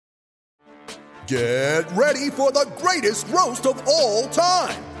Get ready for the greatest roast of all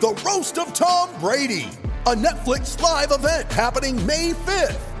time, the Roast of Tom Brady, a Netflix live event happening May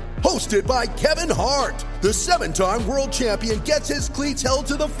 5th. Hosted by Kevin Hart, the 7-time world champion gets his cleats held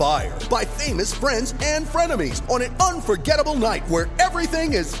to the fire by famous friends and frenemies on an unforgettable night where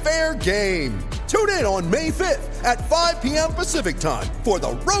everything is fair game. Tune in on May 5th at 5 p.m. Pacific time for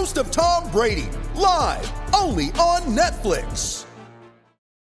the Roast of Tom Brady, live only on Netflix.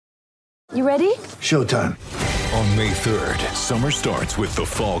 You ready? Showtime. On May 3rd, summer starts with The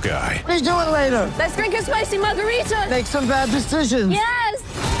Fall Guy. What are you doing later? Let's drink a spicy margarita. Make some bad decisions. Yes.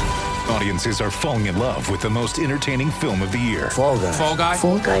 Audiences are falling in love with the most entertaining film of the year. Fall Guy. Fall Guy?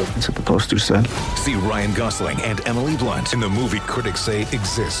 Fall guy. That's what the poster said. See Ryan Gosling and Emily Blunt in the movie critics say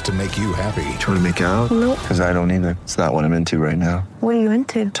exists to make you happy. Trying to make it out? Nope. Because I don't either. It's not what I'm into right now. What are you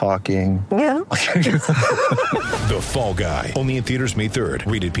into? Talking. Yeah. The Fall Guy. Only in theaters May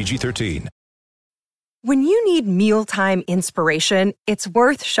 3rd. Rated PG-13. When you need mealtime inspiration, it's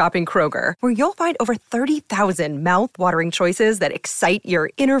worth shopping Kroger, where you'll find over 30,000 mouth-watering choices that excite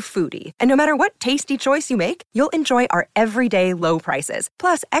your inner foodie. And no matter what tasty choice you make, you'll enjoy our everyday low prices,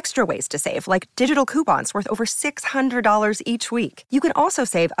 plus extra ways to save, like digital coupons worth over $600 each week. You can also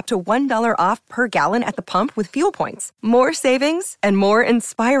save up to $1 off per gallon at the pump with fuel points. More savings and more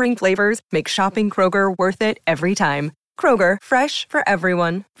inspiring flavors make shopping Kroger worth it every time. Kroger, fresh for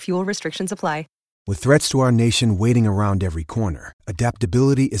everyone. Fuel restrictions apply. With threats to our nation waiting around every corner,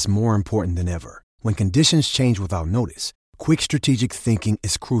 adaptability is more important than ever. When conditions change without notice, quick strategic thinking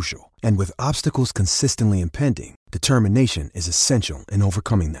is crucial. And with obstacles consistently impending, determination is essential in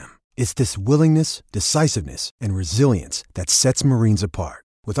overcoming them. It's this willingness, decisiveness, and resilience that sets Marines apart.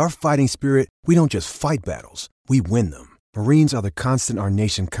 With our fighting spirit, we don't just fight battles, we win them. Marines are the constant our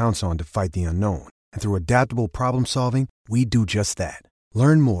nation counts on to fight the unknown. And through adaptable problem solving, we do just that.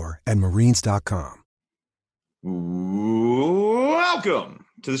 Learn more at Marines.com. Welcome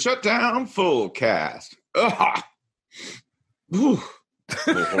to the Shutdown Fullcast.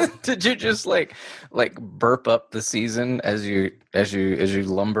 Did you just like burp up the season as you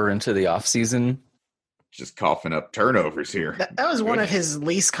lumber into the off season? Just coughing up turnovers here. That was one of his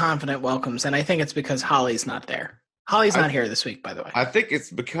least confident welcomes, and I think it's because Holly's not there. Holly's not here this week, by the way. I think it's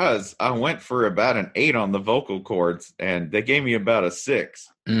because I went for about an 8 on the vocal cords, and they gave me about a 6.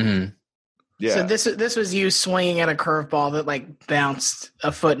 Mm-hmm. Yeah. So this was you swinging at a curveball that like bounced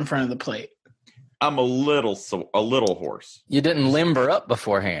a foot in front of the plate. I'm a little hoarse. You didn't limber up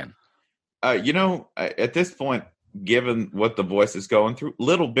beforehand. At this point, given what the voice is going through,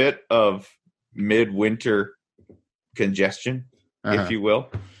 little bit of midwinter congestion, if you will.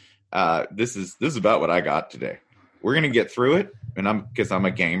 This is about what I got today. We're gonna get through it, and because I'm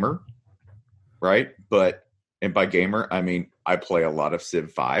a gamer, right? And by gamer, I mean I play a lot of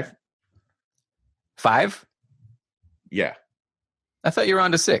Civ 5. 5? Yeah. I thought you were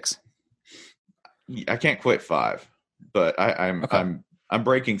on to 6. I can't quit 5, but I'm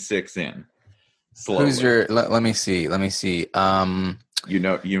breaking 6 in slowly. Who's your? Let me see. You know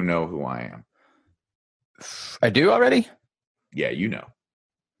who I am. I do already. Yeah, you know.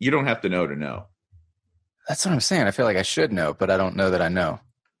 You don't have to know. That's what I'm saying. I feel like I should know, but I don't know that I know.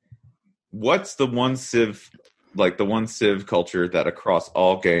 What's the one Civ culture that across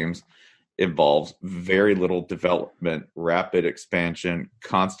all games involves very little development, rapid expansion,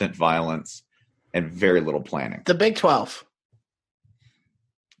 constant violence, and very little planning? The Big 12.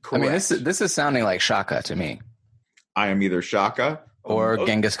 Correct. I mean, this is sounding like Shaka to me. I am either Shaka or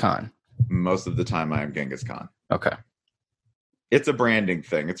Genghis Khan. Most of the time I am Genghis Khan. Okay. It's a branding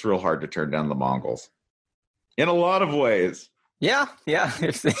thing. It's real hard to turn down the Mongols. In a lot of ways. Yeah.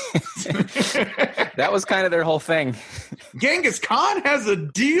 That was kind of their whole thing. Genghis Khan has a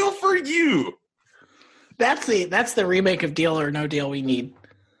deal for you. That's the remake of Deal or No Deal we need.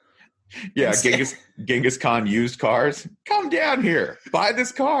 Yeah, Genghis Khan used cars. Come down here, buy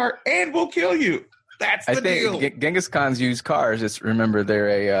this car, and we'll kill you. That's the deal. Genghis Khan's used cars. Just remember,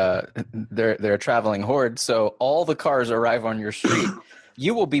 they're a traveling horde. So all the cars arrive on your street.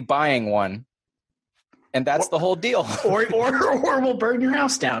 You will be buying one. And that's the whole deal. or we'll burn your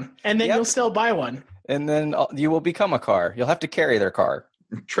house down, and then you'll still buy one. And then you will become a car. You'll have to carry their car.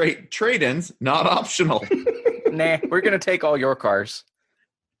 Trade-ins, not optional. Nah, we're going to take all your cars.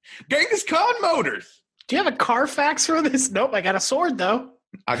 Genghis Khan Motors. Do you have a Carfax for this? Nope, I got a sword, though.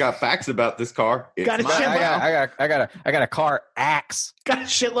 I got facts about this car. I got a car axe. Got a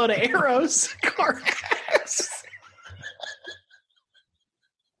shitload of arrows. Car axe.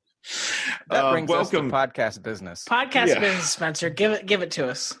 That brings us to podcast business. Podcast business, Spencer. Give it to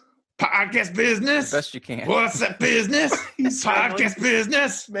us. Podcast business. The best you can. What's that business? Podcast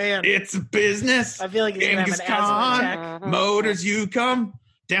business. Man. It's a business. I feel like he's going to have an asthma Khan, attack. Motors, you come.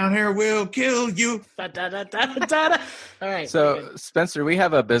 Down here will kill you. Da, da, da, da, da, da. All right. So, Spencer, we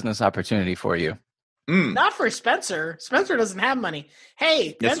have a business opportunity for you. Not for Spencer. Spencer doesn't have money.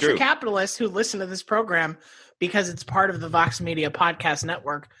 Hey, That's venture true. capitalists who listen to this program because it's part of the Vox Media Podcast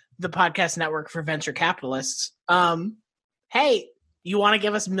Network, the podcast network for venture capitalists. Hey, you want to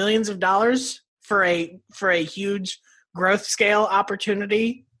give us millions of dollars for a huge growth scale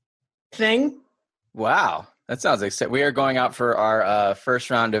opportunity thing? Wow. That sounds exciting. We are going out for our first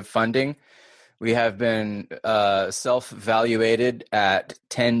round of funding. We have been self-valuated at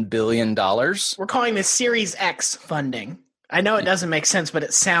 $10 billion. We're calling this Series X funding. I know it doesn't make sense, but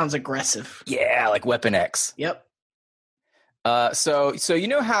it sounds aggressive. Yeah, like Weapon X. Yep. So you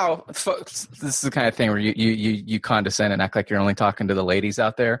know how folks, this is the kind of thing where you condescend and act like you're only talking to the ladies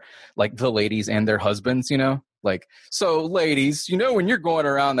out there, like the ladies and their husbands, you know? Like, so ladies, you know, when you're going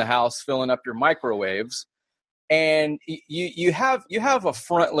around the house filling up your microwaves, and you have a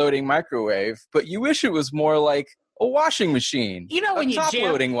front-loading microwave, but you wish it was more like a washing machine. You know, when you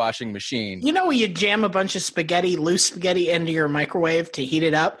top-loading washing machine. You know when you jam a bunch of loose spaghetti into your microwave to heat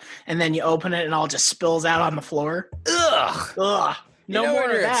it up, and then you open it and it all just spills out on the floor? Ugh. Ugh. No you know more when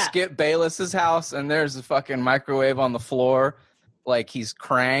of you're at that. Skip Bayless's house and there's a fucking microwave on the floor, like he's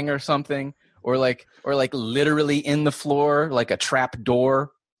Krang or something, or like literally in the floor, like a trap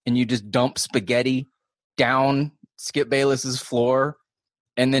door, and you just dump spaghetti down Skip Bayless's floor,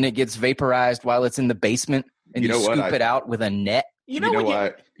 and then it gets vaporized while it's in the basement, and you scoop it out with a net. You know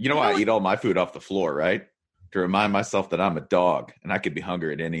why I eat all my food off the floor, right? To remind myself that I'm a dog and I could be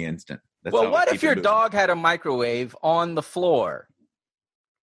hungry at any instant. That's Well, how I what keep if it your moving. dog had a microwave on the floor?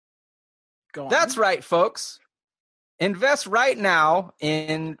 Go on. That's right, folks. Invest right now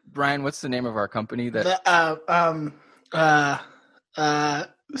in Brian. What's the name of our company? That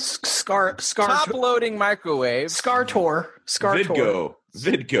top loading microwave. Scartor. Vidgo.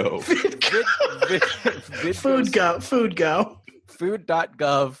 Foodgo.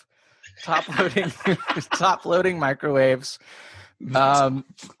 Food.gov. Top loading microwaves.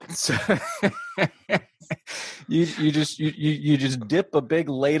 So you just dip a big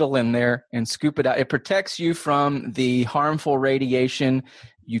ladle in there and scoop it out. It protects you from the harmful radiation.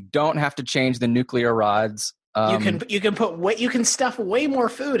 You don't have to change the nuclear rods. You can stuff way more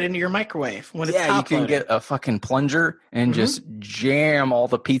food into your microwave when it's you can get a fucking plunger and just jam all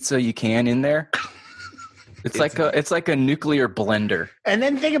the pizza you can in there. It's like a nuclear blender. And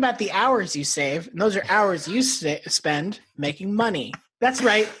then think about the hours you save. And those are hours you spend making money. That's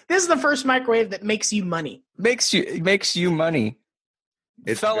right. This is the first microwave that makes you money. Makes you money.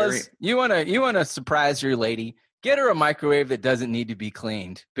 Fellas, you wanna surprise your lady. Get her a microwave that doesn't need to be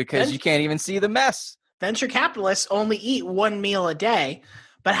cleaned because you can't even see the mess. Venture capitalists only eat one meal a day,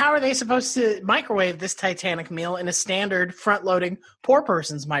 but how are they supposed to microwave this Titanic meal in a standard front-loading poor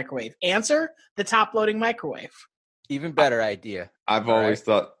person's microwave? Answer: the top-loading microwave. Even better idea. I've always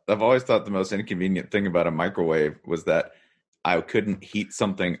thought the most inconvenient thing about a microwave was that I couldn't heat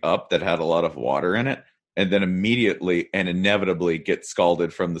something up that had a lot of water in it, and then immediately and inevitably get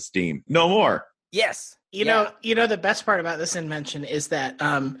scalded from the steam. No more. Yes. You know, the best part about this invention is that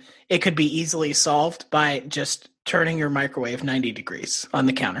it could be easily solved by just turning your microwave 90 degrees on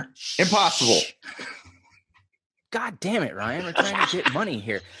the counter. Impossible. God damn it, Ryan. We're trying to get money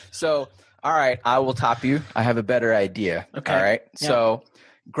here. So, all right, I will top you. I have a better idea. Okay. All right. Yeah. So,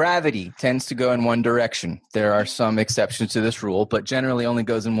 gravity tends to go in one direction. There are some exceptions to this rule, but generally only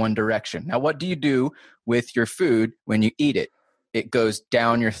goes in one direction. Now, what do you do with your food when you eat it? It goes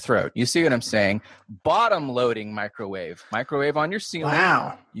down your throat. You see what I'm saying? Bottom loading microwave. Microwave on your ceiling.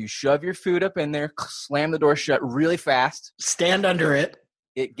 Wow. You shove your food up in there, slam the door shut really fast. Stand under it.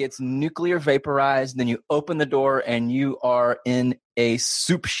 It gets nuclear vaporized. Then you open the door and you are in a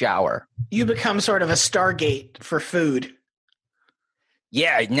soup shower. You become sort of a Stargate for food.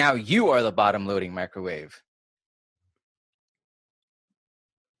 Yeah, now you are the bottom loading microwave.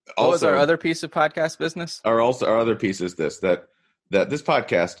 What was our other piece of podcast business? Our other piece is that this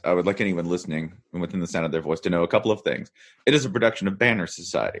podcast, I would like anyone listening and within the sound of their voice to know a couple of things. It is a production of Banner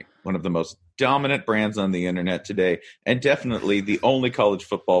Society, one of the most dominant brands on the internet today, and definitely the only college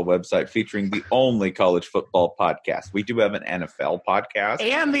football website featuring the only college football podcast. We do have an NFL podcast.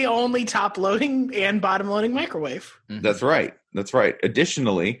 And the only top-loading and bottom-loading microwave. Mm-hmm. That's right.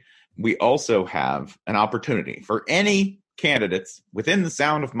 Additionally, we also have an opportunity for any candidates within the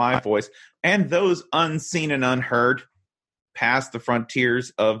sound of my voice and those unseen and unheard past the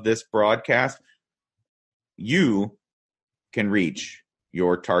frontiers of this broadcast. You can reach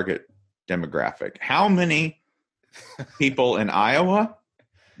your target demographic. How many people in Iowa,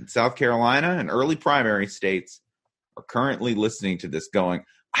 and South Carolina, and early primary states are currently listening to this going,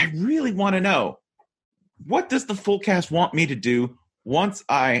 I really want to know, what does the full cast want me to do once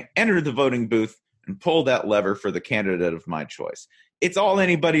I enter the voting booth and pull that lever for the candidate of my choice? It's all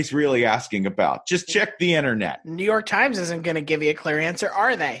anybody's really asking about. Just check the internet. New York Times isn't going to give you a clear answer,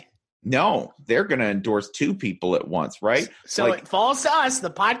 are they? No, they're going to endorse two people at once, right? So it falls to us, the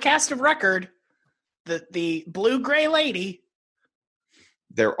podcast of record, the blue-gray lady.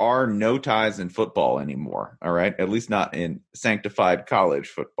 There are no ties in football anymore, all right? At least not in sanctified college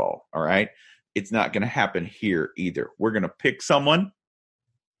football, all right? It's not going to happen here either. We're going to pick someone.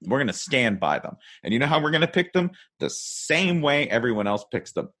 We're going to stand by them. And you know how we're going to pick them? The same way everyone else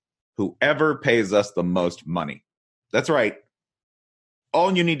picks them. Whoever pays us the most money. That's right.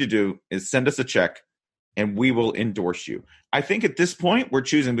 All you need to do is send us a check, and we will endorse you. I think at this point, we're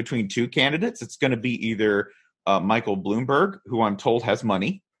choosing between two candidates. It's going to be either Michael Bloomberg, who I'm told has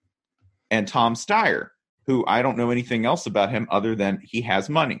money, and Tom Steyer, who I don't know anything else about him other than he has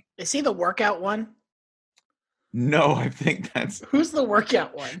money. Is he the workout one? No, I think that's... Who's the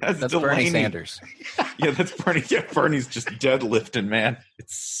workout one? That's Bernie Sanders. Yeah, that's Bernie. Yeah, Bernie's just deadlifting, man.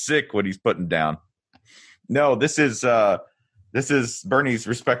 It's sick what he's putting down. No, this is Bernie's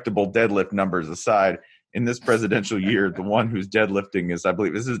respectable deadlift numbers aside. In this presidential year, the one who's deadlifting is, I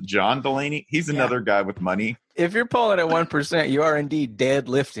believe, this is John Delaney. He's another guy with money. If you're pulling at 1%, you are indeed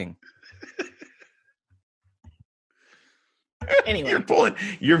deadlifting. Anyway,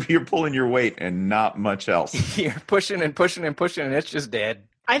 you're pulling your weight and not much else. You're pushing and pushing and pushing, and it's just dead.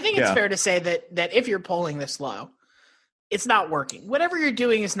 I think it's fair to say that if you're polling this low, it's not working. Whatever you're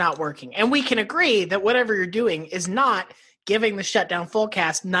doing is not working. And we can agree that whatever you're doing is not giving the shutdown full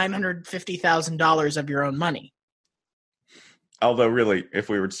cast $950,000 of your own money. Although, really, if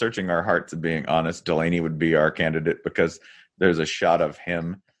we were searching our hearts and being honest, Delaney would be our candidate because there's a shot of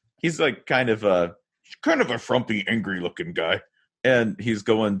him. He's like kind of a frumpy, angry-looking guy. And he's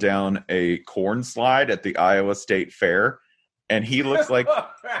going down a corn slide at the Iowa State Fair. And he looks like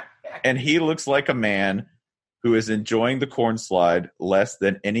a man who is enjoying the corn slide less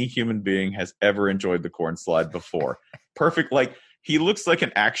than any human being has ever enjoyed the corn slide before. Perfect. Like, he looks like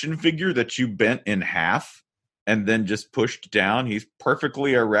an action figure that you bent in half and then just pushed down. He's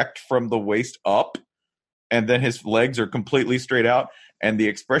perfectly erect from the waist up, and then his legs are completely straight out, and the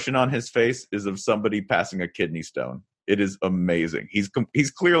expression on his face is of somebody passing a kidney stone. It is amazing. He's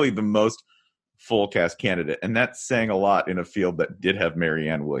clearly the most full cast candidate, and that's saying a lot in a field that did have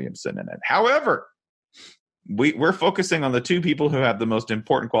Marianne Williamson in it. However, we're focusing on the two people who have the most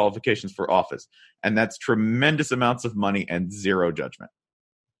important qualifications for office, and that's tremendous amounts of money and zero judgment.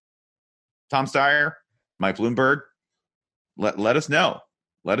 Tom Steyer, Mike Bloomberg, let us know.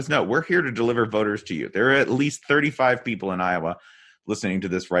 Let us know. We're here to deliver voters to you. There are at least 35 people in Iowa listening to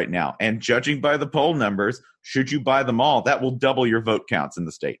this right now. And judging by the poll numbers, should you buy them all, that will double your vote counts in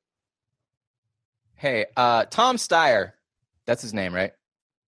the state. Hey, Tom Steyer, that's his name, right?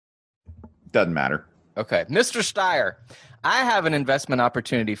 Doesn't matter. Okay. Mr. Steyer, I have an investment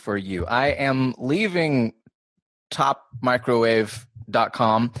opportunity for you. I am leaving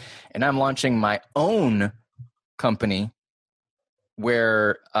topmicrowave.com, and I'm launching my own company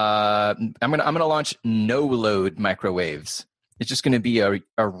where I'm gonna launch no-load microwaves. It's just going to be a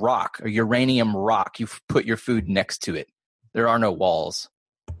rock, a uranium rock. You put your food next to it. There are no walls.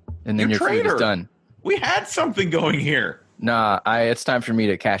 And then your food is done. We had something going here. Nah, it's time for me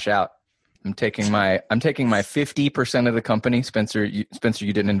to cash out. I'm taking my 50% of the company. Spencer, you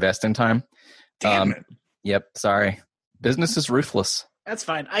didn't invest in time. Damn it. Yep, sorry. Business is ruthless. That's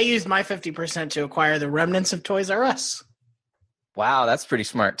fine. I used my 50% to acquire the remnants of Toys R Us. Wow, that's pretty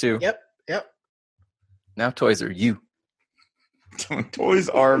smart too. Yep. Now toys are you. Toys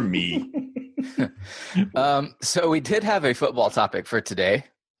are me. So we did have a football topic for today,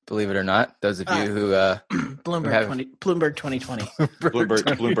 believe it or not. Those of you who Bloomberg 2020.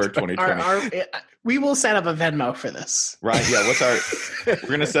 Bloomberg 2020. We will set up a Venmo for this. Right, yeah. We're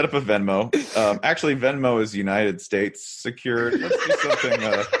going to set up a Venmo. Actually, Venmo is United States secured. Let's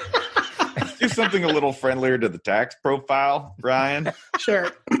do something a little friendlier to the tax profile, Ryan. Sure.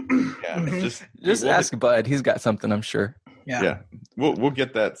 Yeah, just ask Bud. He's got something, I'm sure. Yeah. We'll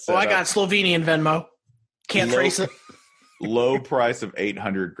get that set I got Slovenian Venmo. Can't trace it. Low price of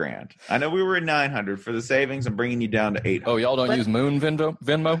 $800,000. I know we were at $900 for the savings. I'm bringing you down to $800. Oh, y'all don't use Moon Venmo?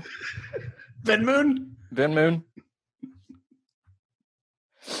 Venmoon? Venmoon?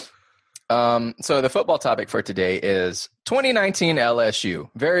 So the football topic for today is 2019 LSU.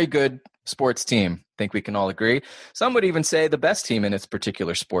 Very good sports team. I think we can all agree. Some would even say the best team in its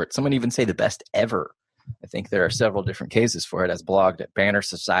particular sport. Some would even say the best ever. I think there are several different cases for it, as blogged at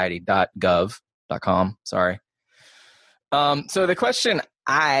bannersociety.gov.com. Sorry. So the question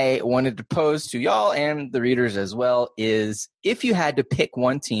I wanted to pose to y'all and the readers as well is, if you had to pick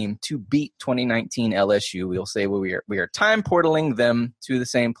one team to beat 2019 LSU, we'll say we are time portaling them to the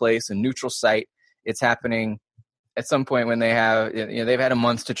same place, a neutral site. It's happening at some point when they've had a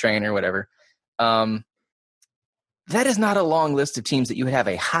month to train or whatever. That is not a long list of teams that you would have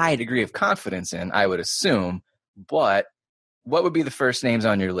a high degree of confidence in, I would assume. But what would be the first names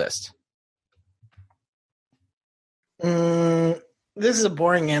on your list? This is a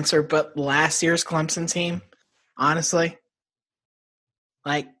boring answer, but last year's Clemson team, honestly,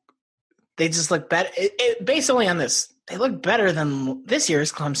 like, they just look better. Based only on this, they look better than this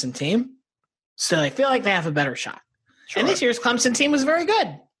year's Clemson team. So I feel like they have a better shot. Sure. And this year's Clemson team was very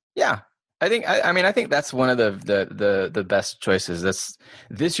good. Yeah. I think that's one of the best choices. That's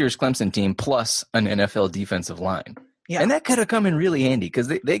this year's Clemson team plus an NFL defensive line. Yeah. And that could have come in really handy because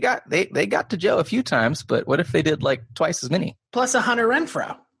they got to Joe a few times, but what if they did like twice as many? Plus a Hunter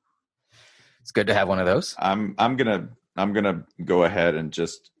Renfrow. It's good to have one of those. I'm gonna go ahead and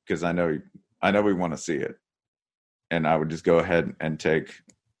just, because I know we want to see it, and I would just go ahead and take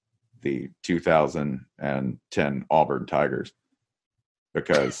the 2010 Auburn Tigers,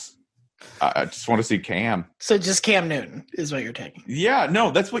 because I just want to see Cam. So just Cam Newton is what you're taking. Yeah,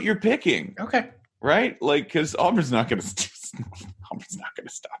 no, that's what you're picking. Okay. Right? Like, because Auburn's not going to stop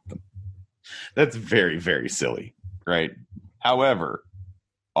them. That's very, very silly, right? However,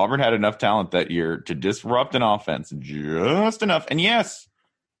 Auburn had enough talent that year to disrupt an offense just enough. And yes,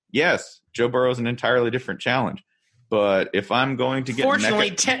 Joe Burrow's an entirely different challenge. But if I'm going to get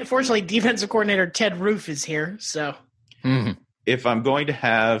fortunately, defensive coordinator Ted Roof is here. So if I'm going to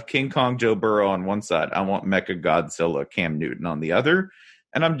have King Kong Joe Burrow on one side, I want Mecha Godzilla Cam Newton on the other.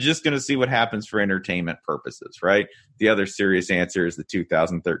 And I'm just going to see what happens for entertainment purposes, right? The other serious answer is the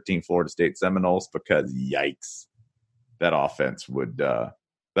 2013 Florida State Seminoles, because yikes, that offense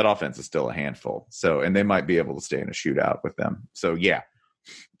is still a handful. So, and they might be able to stay in a shootout with them. So yeah,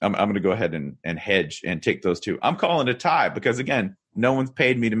 I'm going to go ahead and hedge and take those two. I'm calling it a tie because, again, no one's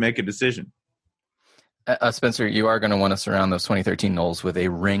paid me to make a decision. Spencer, you are going to want to surround those 2013 Noles with a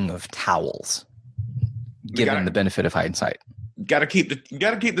ring of towels, given the benefit of hindsight. Got to keep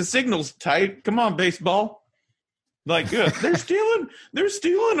the signals tight. Come on, baseball! Like, they're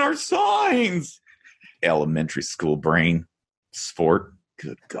stealing our signs. Elementary school brain sport.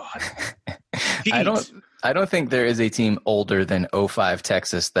 Good God! I don't think there is a team older than 05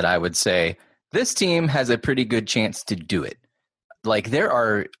 Texas that I would say this team has a pretty good chance to do it. Like, there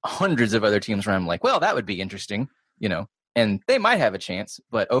are hundreds of other teams where I'm like, well, that would be interesting, and they might have a chance.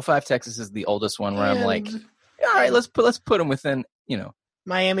 But 05 Texas is the oldest one where I'm like, all right, let's put them within,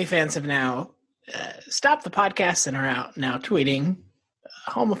 Miami fans have now stopped the podcast and are out now tweeting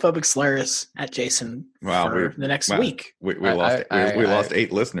homophobic slurs at Jason for the next week. We lost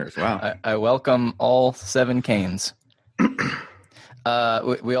 8 listeners. Wow. I welcome all 7 Canes.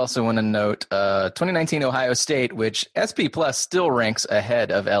 We also want to note 2019 Ohio State, which SP Plus still ranks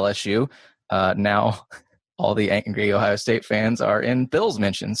ahead of LSU. Now all the angry Ohio State fans are in Bills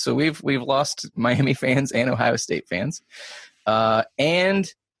mentions. So we've lost Miami fans and Ohio State fans.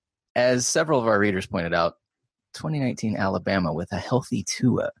 And as several of our readers pointed out, 2019 Alabama with a healthy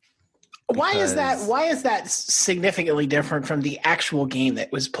Tua. Why is that significantly different from the actual game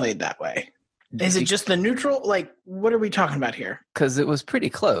that was played that way? Is it just the neutral? Like, what are we talking about here? Because it was pretty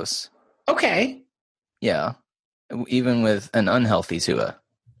close. Okay. Yeah. Even with an unhealthy Tua.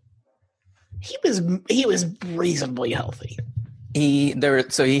 He was reasonably healthy.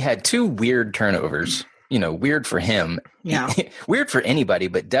 He had 2 weird turnovers. Weird for him. Yeah. Weird for anybody,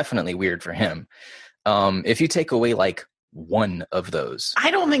 but definitely weird for him. If you take away like one of those, I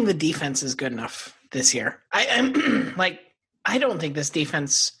don't think the defense is good enough this year. I'm I don't think this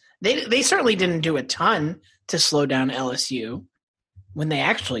defense. They certainly didn't do a ton to slow down LSU when they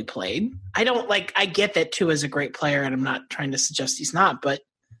actually played. I get that Tua is a great player, and I'm not trying to suggest he's not, but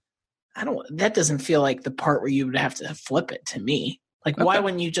that doesn't feel like the part where you would have to flip it to me. Like, okay. Why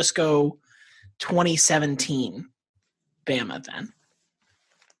wouldn't you just go 2017 Bama then?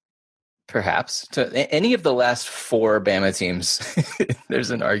 Perhaps to any of the last 4 Bama teams,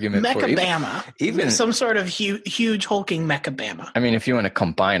 there's an argument for Bama. Even some sort of huge hulking Mecha Bama. I mean, if you want to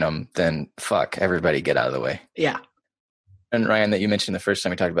combine them, then fuck everybody, get out of the way. Yeah. And Ryan, that you mentioned the first time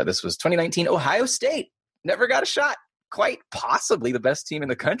we talked about this was 2019 Ohio State. Never got a shot. quite possibly the best team in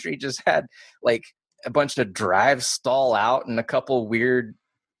the country, just had like a bunch of drives stall out and a couple weird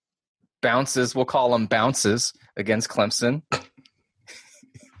bounces. We'll call them bounces against Clemson.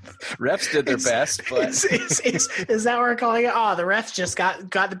 Refs did their best, but is that what we're calling it? Oh, the refs just got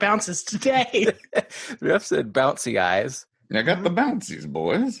the bounces today. Refs said bouncy eyes. I got the bouncies,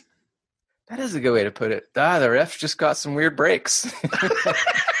 boys. That is a good way to put it. The refs just got some weird breaks.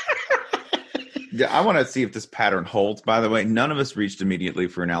 Yeah, I want to see if this pattern holds. By the way, none of us reached immediately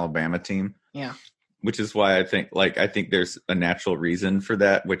for an Alabama team. Yeah. Which is why I think there's a natural reason for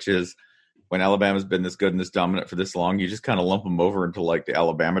that, which is when Alabama's been this good and this dominant for this long, you just kind of lump them over into like the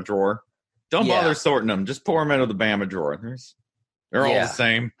Alabama drawer. Don't bother sorting them. Just pour them into the Bama drawer. They're all the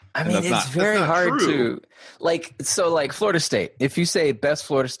same. I mean, it's very hard to like Florida State. If you say best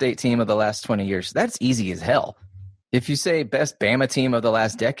Florida State team of the last 20 years, that's easy as hell. If you say best Bama team of the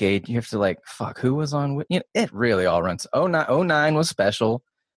last decade, you have to like, fuck, who was on? It really all runs. 09 was special.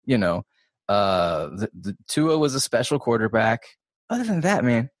 The Tua was a special quarterback. Other than that,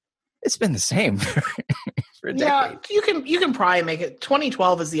 man, it's been the same for a decade. Yeah, you can probably make it.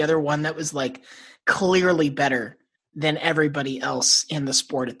 2012 is the other one that was like clearly better than everybody else in the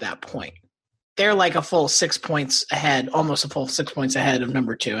sport at that point. They're like a full 6 points ahead, almost a full 6 points ahead of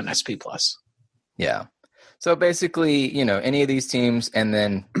number 2 in SP+. Yeah. So basically, any of these teams and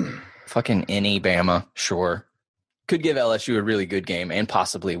then fucking any Bama, sure, could give LSU a really good game and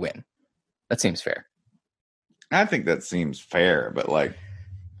possibly win. That seems fair. I think that seems fair, but like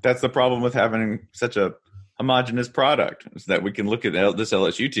that's the problem with having such a homogenous product is that we can look at this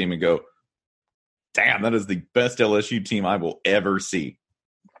LSU team and go, damn, that is the best LSU team I will ever see.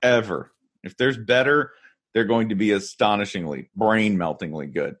 Ever. If there's better, they're going to be astonishingly, brain-meltingly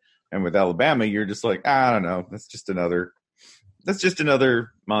good. And with Alabama, you're just like, I don't know. That's just another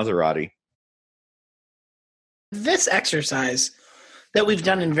Maserati. This exercise that we've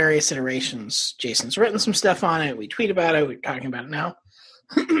done in various iterations, Jason's written some stuff on it. We tweet about it. We're talking about it now.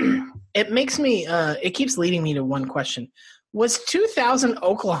 It makes me, it keeps leading me to one question. Was 2000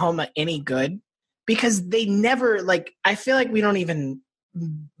 Oklahoma any good? Because they never, I feel like we don't even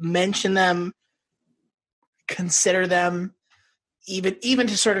mention them, consider them, even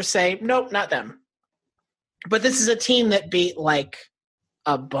to sort of say, nope, not them. But this is a team that beat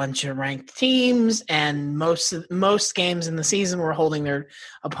a bunch of ranked teams, and most games in the season were holding their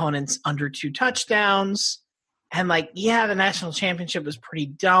opponents under 2 touchdowns. And the national championship was pretty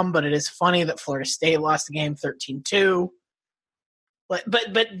dumb, but it is funny that Florida State lost the game 13-2.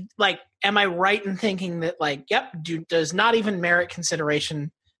 But am I right in thinking that does not even merit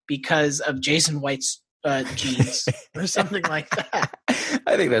consideration because of Jason White's genes or something like that?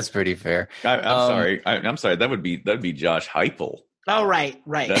 I think that's pretty fair. I'm sorry. I'm sorry. That would be Josh Heupel. Oh, right.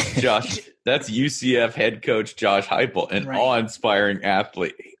 That's Josh. That's UCF head coach Josh Heupel, an awe-inspiring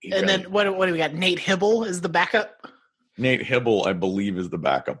athlete. And then what do we got? Nate Hibble is the backup. Nate Hibble, I believe, is the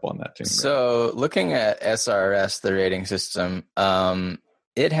backup on that team. So looking at SRS, the rating system,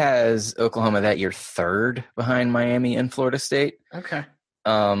 it has Oklahoma that year 3rd behind Miami and Florida State. Okay.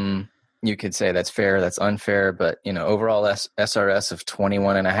 You could say that's fair, that's unfair, but overall SRS of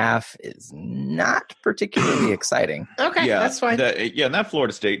 21.5 is not particularly exciting. Okay, that's fine. And that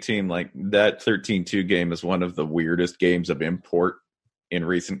Florida State team, that 13-2 game is one of the weirdest games of import in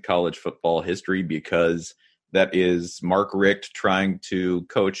recent college football history because that is Mark Richt trying to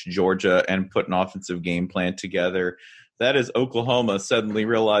coach Georgia and put an offensive game plan together. That is Oklahoma suddenly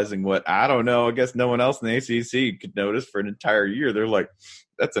realizing what, I don't know, I guess no one else in the ACC could notice for an entire year. They're like,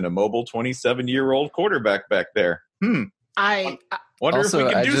 that's an immobile 27-year-old quarterback back there. I wonder if we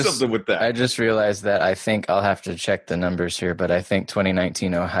can do something with that. I just realized that I think I'll have to check the numbers here, but I think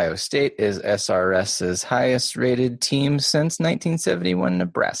 2019 Ohio State is SRS's highest-rated team since 1971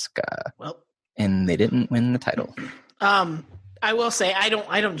 Nebraska. Well, and they didn't win the title. I will say I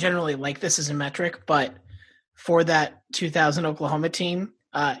don't generally like this as a metric, but for that 2000 Oklahoma team,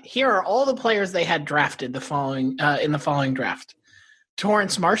 here are all the players they had drafted in the following draft.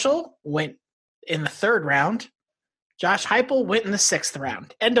 Torrance Marshall went in the 3rd round. Josh Heupel went in the 6th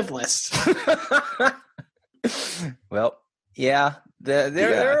round. End of list. Well, yeah,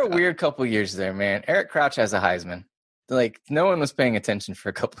 there are a weird couple years there, man. Eric Crouch has a Heisman. No one was paying attention for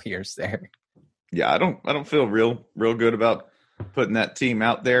a couple years there. Yeah, I don't feel real good about putting that team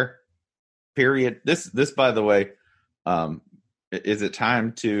out there. Period. This by the way, is it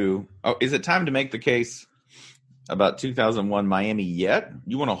time to make the case about 2001 Miami yet?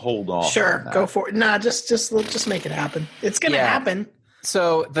 You want to hold off? Sure, go for it. Nah, just make it happen. It's going to happen.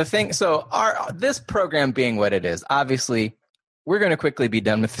 So this program being what it is, obviously we're going to quickly be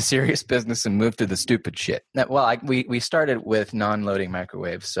done with the serious business and move to the stupid shit. We started with non-loading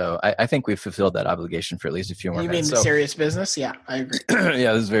microwaves, so I think we've fulfilled that obligation for at least a few more minutes. You mean the serious business? Yeah, I agree.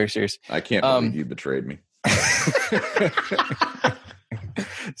 Yeah, this is very serious. I can't believe you betrayed me.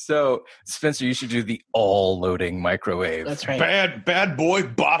 So, Spencer, you should do the all-loading microwave. That's right. Bad boy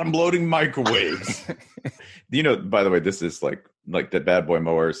bottom-loading microwaves. By the way, this is like the Bad Boy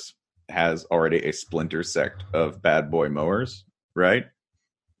Mowers has already a splinter sect of Bad Boy Mowers, right?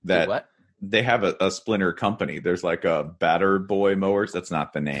 That what? They have a splinter company. There's like a Batter Boy Mowers. That's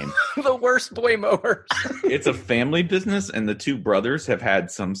not the name. The worst boy mowers. It's a family business, and the two brothers have had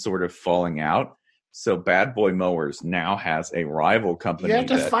some sort of falling out. So Bad Boy Mowers now has a rival company. You have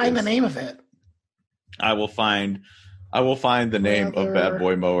to find the name of it. I will find the name of Bad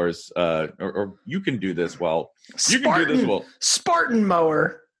Boy Mowers. Or you can do this while Spartan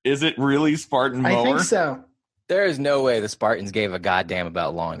Mower. Is it really Spartan Mower? I think so. There is no way the Spartans gave a goddamn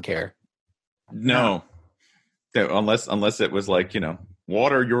about lawn care. No. Unless it was like,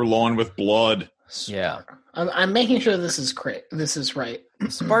 water your lawn with blood. Yeah. I'm making sure this is right.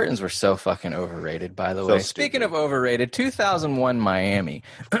 Spartans were so fucking overrated, by the way. Speaking of overrated, 2001 Miami.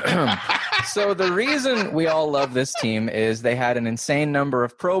 So the reason we all love this team is they had an insane number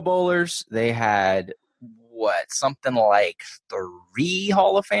of Pro Bowlers. They had, something like 3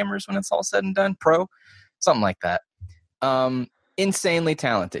 Hall of Famers when it's all said and done? Something like that. Insanely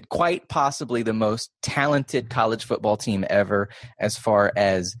talented. Quite possibly the most talented college football team ever as far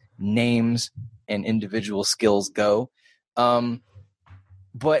as names and individual skills go.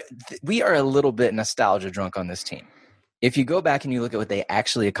 But we are a little bit nostalgia drunk on this team. If you go back and you look at what they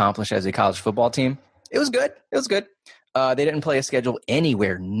actually accomplished as a college football team, it was good. They didn't play a schedule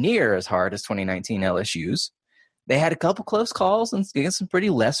anywhere near as hard as 2019 LSU's. They had a couple close calls against some pretty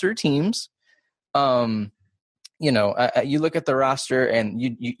lesser teams. You look at the roster and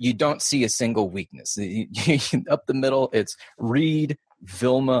you don't see a single weakness. Up the middle, it's Reed,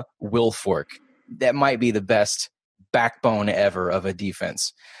 Vilma, Wilfork. That might be the best backbone ever of a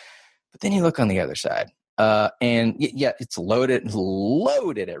defense. But then you look on the other side, and it's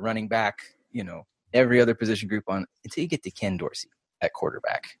loaded at running back. Every other position group on until you get to Ken Dorsey at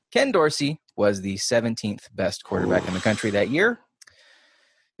quarterback. Ken Dorsey was the 17th best quarterback in the country that year.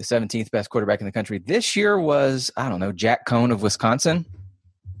 The 17th best quarterback in the country this year was, Jack Cohn of Wisconsin.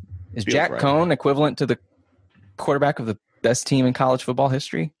 Is Jack Cohn equivalent to the quarterback of the best team in college football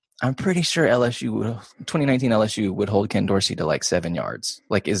history? I'm pretty sure 2019 LSU would hold Ken Dorsey to like 7 yards.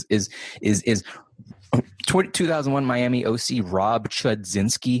 Like is 2001 Miami OC Rob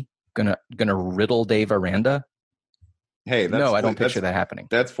Chudzinski gonna riddle Dave Aranda? Hey, no, I don't picture that happening.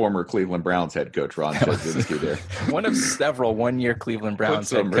 That's former Cleveland Browns head coach Ron Chudzinski there. One of several one-year Cleveland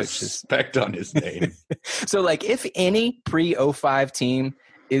Browns head coaches. Respect on his name. So, if any pre-05 team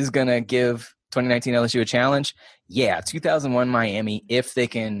is gonna give 2019 LSU a challenge, 2001 Miami, if they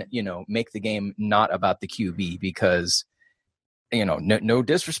can, make the game not about the QB, because, no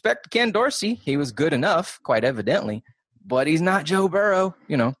disrespect to Ken Dorsey. He was good enough, quite evidently, but he's not Joe Burrow,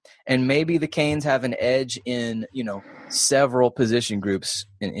 and maybe the Canes have an edge in, several position groups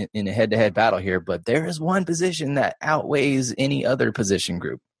in a head-to-head battle here, but there is one position that outweighs any other position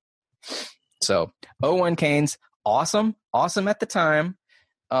group. So 01 Canes, awesome at the time.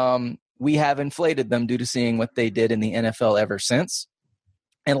 We have inflated them due to seeing what they did in the NFL ever since.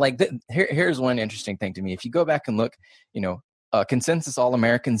 And here's one interesting thing to me. If you go back and look, consensus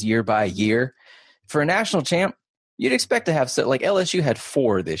All-Americans year by year, for a national champ, you'd expect to have, LSU had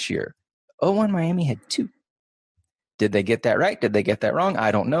 4 this year. 01 Miami had 2. Did they get that right? Did they get that wrong? I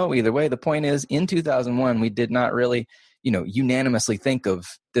don't know. Either way, the point is, in 2001, we did not really, unanimously think of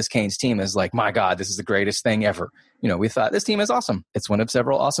this Canes team as my God, this is the greatest thing ever. We thought this team is awesome. It's one of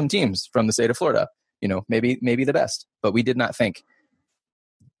several awesome teams from the state of Florida. Maybe the best. But we did not think,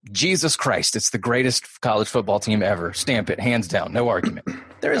 Jesus Christ, it's the greatest college football team ever. Stamp it, hands down, no argument.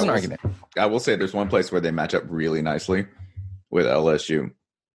 There is an argument. I will say there's one place where they match up really nicely with LSU.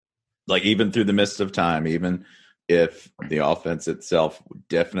 Even through the midst of time, even if the offense itself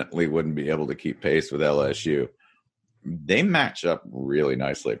definitely wouldn't be able to keep pace with LSU, they match up really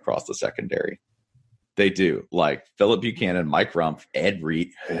nicely across the secondary. They do. Philip Buchanan, Mike Rumpf, Ed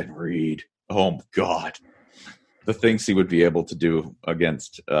Reed. Oh, God. The things he would be able to do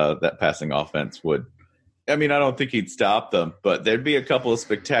against that passing offense would – I don't think he'd stop them, but there'd be a couple of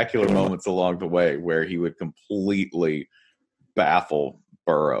spectacular moments along the way where he would completely baffle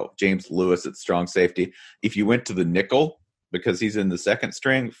Burrow. James Lewis at strong safety. If you went to the nickel, because he's in the second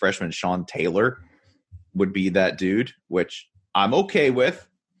string, freshman Sean Taylor would be that dude, which I'm okay with.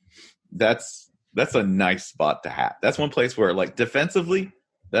 That's That's a nice spot to have. That's one place where, like, defensively,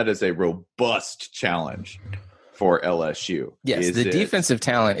 that is a robust challenge for LSU. Yes, the defensive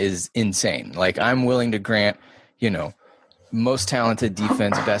talent is insane. Like, I'm willing to grant, most talented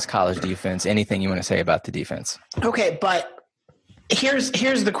defense, best college defense, anything you want to say about the defense. Okay, but here's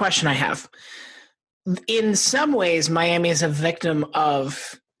the question I have. In some ways, Miami is a victim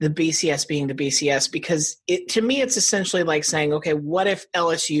of the BCS being the BCS because to me, it's essentially like saying, okay, what if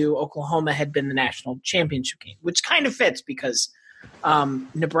LSU, Oklahoma had been the national championship game, which kind of fits because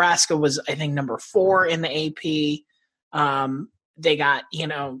Nebraska was, I think, number 4 in the AP. They got,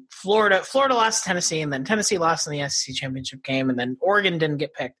 Florida lost to Tennessee, and then Tennessee lost in the SEC championship game, and then Oregon didn't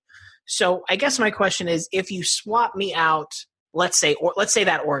get picked. So I guess my question is, if you swap me out, let's say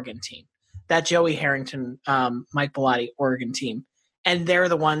that Oregon team, that Joey Harrington, Mike Bellotti Oregon team, and they're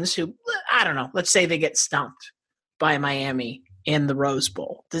the ones who, I don't know, let's say they get stumped by Miami in the Rose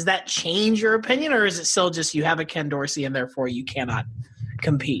Bowl. Does that change your opinion, or is it still just you have a Ken Dorsey and therefore you cannot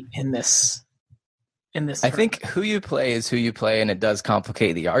compete in this? I think who you play is who you play, and it does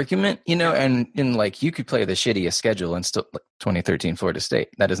complicate the argument, and like you could play the shittiest schedule and still 2013 Florida State.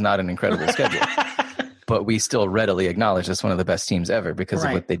 That is not an incredible schedule, but we still readily acknowledge that's one of the best teams ever because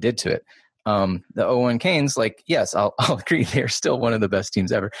of what they did to it. The 01 Canes, like, yes, I'll agree. They're still one of the best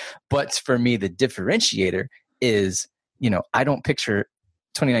teams ever. But for me, the differentiator is, I don't picture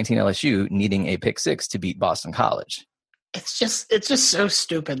 2019 LSU needing a pick 6 to beat Boston College. It's just so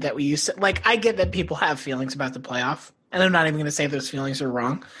stupid that we used to, like, I get that people have feelings about the playoff, and I'm not even going to say those feelings are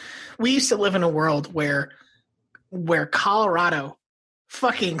wrong. We used to live in a world where Colorado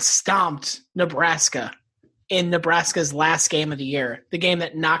fucking stomped Nebraska in Nebraska's last game of the year, the game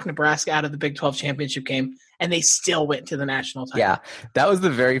that knocked Nebraska out of the Big 12 championship game, and they still went to the national title. Yeah, that was the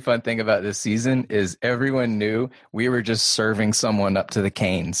very fun thing about this season is everyone knew we were just serving someone up to the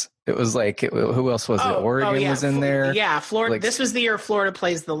Canes. It was like, who else was it? Oregon was in there. Yeah, Florida. This was the year Florida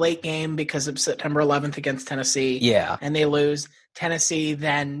plays the late game because of September 11th against Tennessee. Yeah. And they lose. Tennessee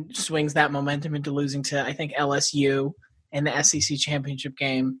then swings that momentum into losing to, I think, LSU in the SEC championship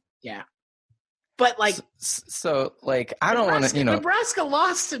game. Yeah. But, like, so like, I don't want to, Nebraska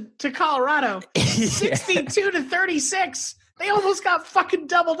lost to Colorado 62-36. They almost got fucking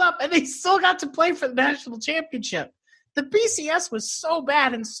doubled up, and they still got to play for the national championship. The BCS was so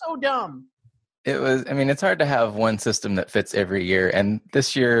bad and so dumb. It was, it's hard to have one system that fits every year. And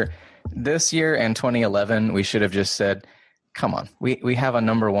this year and 2011, we should have just said, come on, we have a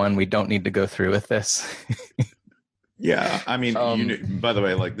number 1. We don't need to go through with this. Yeah, by the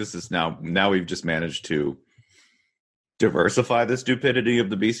way, like, this is now we've just managed to diversify the stupidity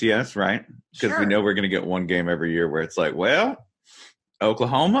of the BCS, right? Because we know we're going to get one game every year where it's like, well,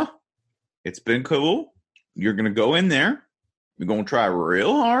 Oklahoma, it's been cool. You're going to go in there. You're going to try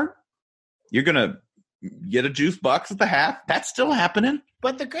real hard. You're going to get a juice box at the half. That's still happening.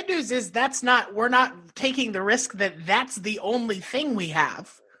 But the good news is we're not taking the risk that that's the only thing we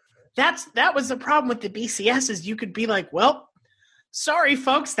have. That was the problem with the BCS is you could be like, well, sorry,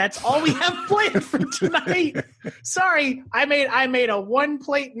 folks, that's all we have planned for tonight. Sorry, I made a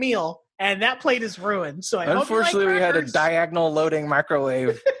 1-plate meal, and that plate is ruined. So unfortunately, we had a diagonal loading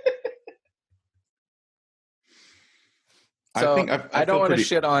microwave. So I don't want to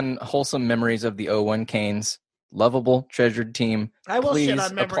shit on wholesome memories of the 01 Canes. Lovable, treasured team. I will Please shit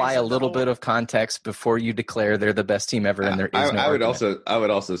on memories apply a little bit of context before you declare they're the best team ever, and there is no argument. I would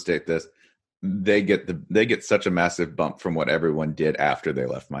also state this: they get such a massive bump from what everyone did after they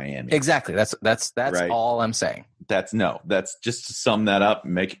left Miami. Exactly. That's right? All I'm saying. That's just to sum that up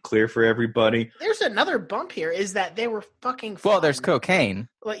and make it clear for everybody. There's another bump here: is that they were fucking fun. Well, there's cocaine.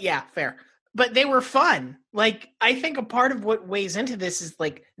 Well, yeah, fair. But they were fun. Like, I think a part of what weighs into this is,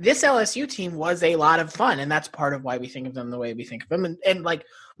 like, this LSU team was a lot of fun, and that's part of why we think of them the way we think of them. And like,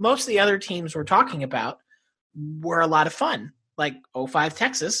 most of the other teams we're talking about were a lot of fun. Like, 05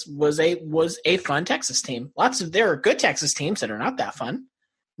 Texas was a fun Texas team. There are good Texas teams that are not that fun.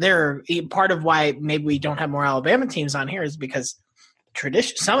 Part of why maybe we don't have more Alabama teams on here is because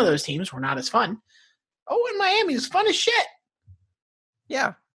some of those teams were not as fun. And Miami was fun as shit.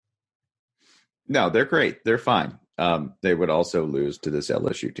 Yeah. No, they're great. They're fine. They would also lose to this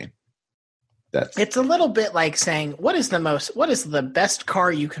LSU team. It's a little bit like saying, what is the best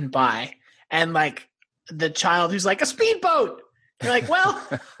car you can buy? And like the child who's like, a speedboat. You're like, well,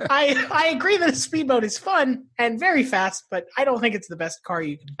 I agree that a speedboat is fun and very fast, but I don't think it's the best car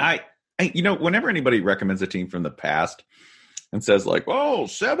you can buy. Whenever anybody recommends a team from the past and says like,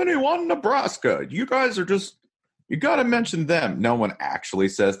 71 Nebraska, you guys are just, you got to mention them. No one actually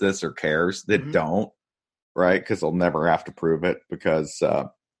says this or cares. They don't, right? Because they'll never have to prove it because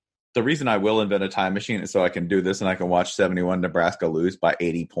the reason I will invent a time machine is so I can do this and I can watch 71 Nebraska lose by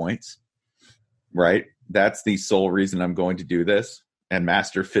 80 points. Right? That's the sole reason I'm going to do this and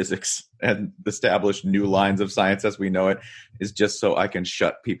master physics and establish new lines of science as we know it, is just so I can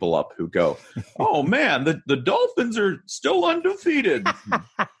shut people up who go, oh man, the Dolphins are still undefeated.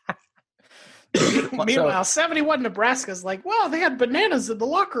 Meanwhile, 71 Nebraska's like, wow, they had bananas in the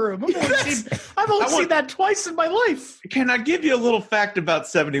locker room. I've only seen that twice in my life. Can I give you a little fact about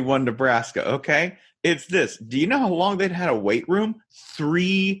 71 Nebraska? Okay. It's this. Do you know how long they'd had a weight room?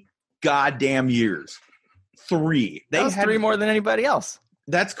 3 goddamn years. 3. That was 3 more than anybody else.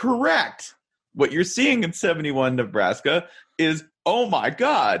 That's correct. What you're seeing in 71 Nebraska is, oh my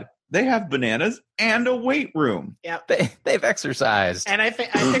God, they have bananas and a weight room. Yeah, they've exercised. And I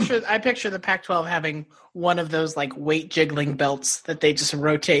picture the Pac-12 having one of those like weight jiggling belts that they just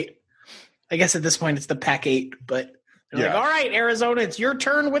rotate. I guess at this point it's the Pac-8, but they're like, all right, Arizona, it's your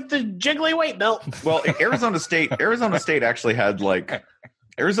turn with the jiggly weight belt. Well, Arizona State actually had like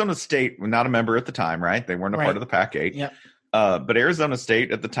Arizona State, not a member at the time, right? They weren't a part of the Pac-8. Yeah. But Arizona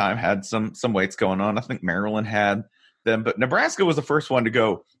State at the time had some weights going on. I think Maryland had them, but Nebraska was the first one to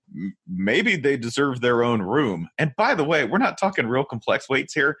go, maybe they deserve their own room. And by the way, we're not talking real complex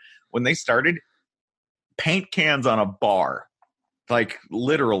weights here. When they started, paint cans on a bar. Like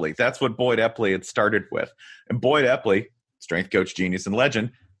literally, that's what Boyd Epley had started with. And Boyd Epley, strength coach, genius, and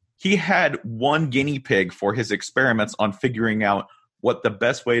legend, he had one guinea pig for his experiments on figuring out what the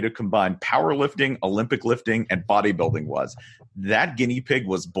best way to combine powerlifting, Olympic lifting, and bodybuilding was. That guinea pig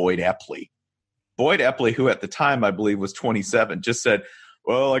was Boyd Epley. Boyd Epley, who at the time I believe was 27, just said,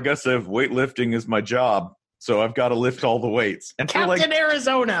 well, I guess if weightlifting is my job, so I've got to lift all the weights. And Captain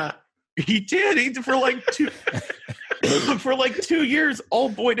Arizona. He did. For like 2 years, all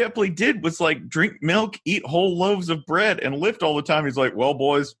Boyd Epley did was like drink milk, eat whole loaves of bread, and lift all the time. He's like, well,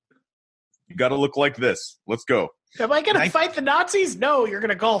 boys, you got to look like this. Let's go. Am I going to fight the Nazis? No, you're going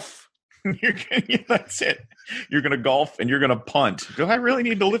to golf. That's it. You're going to golf and you're going to punt. Do I really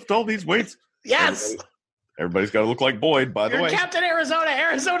need to lift all these weights? Yes. Everybody's got to look like Boyd, by the way. You're Captain Arizona.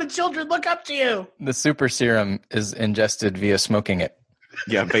 Arizona children look up to you. The super serum is ingested via smoking it.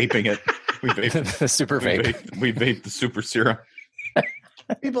 Yeah, vaping it. We vape the super vape. We vape the super serum.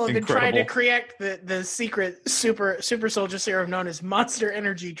 People have been trying to create the secret super soldier serum known as Monster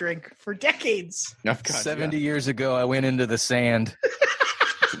Energy drink for decades. 70 years ago, I went into the sand.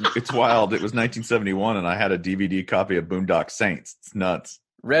 It's wild. It was 1971, and I had a DVD copy of Boondock Saints. It's nuts.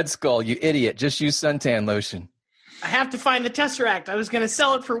 Red Skull, you idiot. Just use suntan lotion. I have to find the Tesseract. I was going to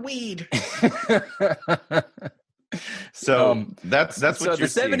sell it for weed. So that's what so the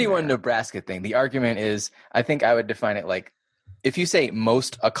 71 Nebraska thing. The argument is, I think I would define it like, if you say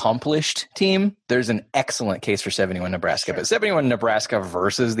most accomplished team, there's an excellent case for 71 Nebraska. Sure. But 71 Nebraska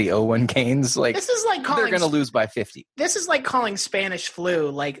versus the 01 Canes, like, this is like they're going to lose by 50. This is like calling Spanish flu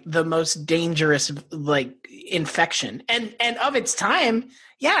like the most dangerous like infection, and of its time,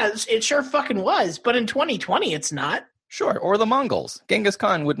 yeah, it sure fucking was. But in 2020, it's not. Sure, or the Mongols. Genghis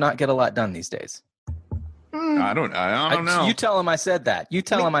Khan would not get a lot done these days. I don't know. You tell him I said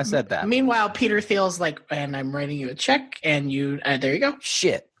that. Meanwhile, Peter Thiel's like, and I'm writing you a check, and you there you go.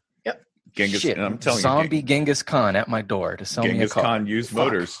 Shit. Yep. Shit. I'm telling you, Genghis Khan at my door to sell me a car. Genghis Khan used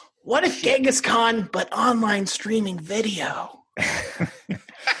motors. What if Genghis Khan, but online streaming video?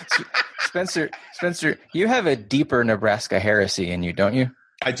 Spencer, you have a deeper Nebraska heresy in you, don't you?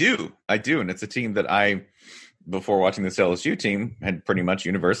 I do, and it's a team that I, before watching this LSU team, had pretty much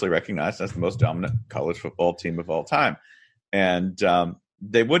universally recognized as the most dominant college football team of all time. And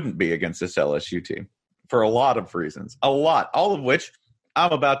they wouldn't be against this LSU team for a lot of reasons. All of which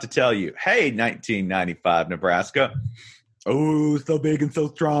I'm about to tell you. Hey, 1995 Nebraska. Oh, so big and so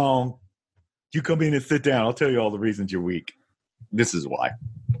strong. You come in and sit down. I'll tell you all the reasons you're weak. This is why.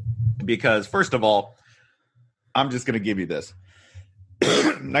 Because, first of all, I'm just going to give you this.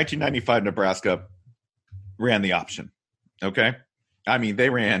 1995 Nebraska ran the option. Okay? I mean, they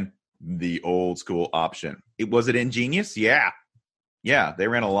ran the old school option. Was it ingenious? Yeah. Yeah, they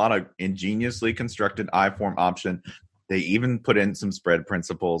ran a lot of ingeniously constructed I-form option. They even put in some spread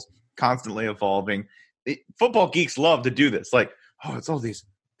principles, constantly evolving. Football geeks love to do this. Like, oh, it's all these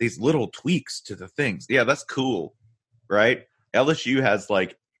little tweaks to the things. Yeah, that's cool, right? LSU has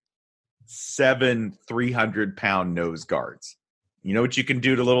like 7 300-pound nose guards. You know what you can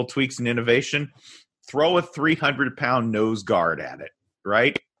do to little tweaks and innovation? Throw a 300-pound nose guard at it,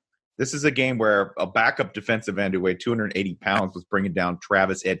 right? This is a game where a backup defensive end who weighed 280 pounds was bringing down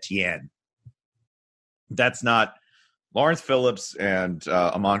Travis Etienne. That's not – Lawrence Phillips and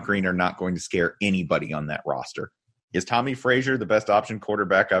Amon Green are not going to scare anybody on that roster. Is Tommy Frazier the best option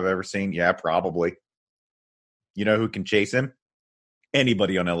quarterback I've ever seen? Yeah, probably. You know who can chase him?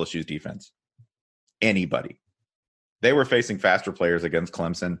 Anybody on LSU's defense. Anybody. They were facing faster players against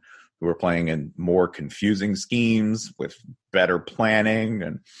Clemson who were playing in more confusing schemes with better planning.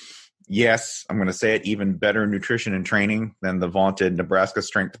 And yes, I'm going to say it, even better nutrition and training than the vaunted Nebraska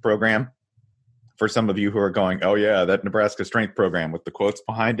strength program. For some of you who are going, oh yeah, that Nebraska strength program with the quotes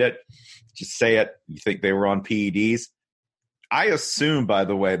behind it, just say it. You think they were on PEDs? I assume, by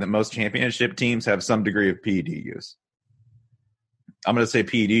the way, that most championship teams have some degree of PED use. I'm going to say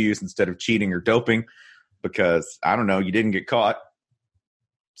PED use instead of cheating or doping because, I don't know, you didn't get caught.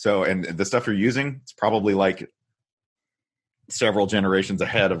 So, and the stuff you're using, it's probably like several generations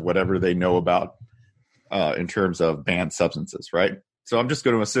ahead of whatever they know about in terms of banned substances, right? So I'm just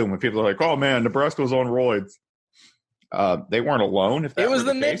going to assume when people are like, oh man, Nebraska was on roids. They weren't alone. If that it was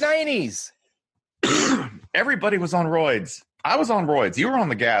were the mid-90s. Everybody was on roids. I was on roids. You were on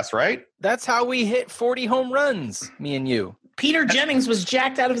the gas, right? That's how we hit 40 home runs, me and you. Peter Jennings was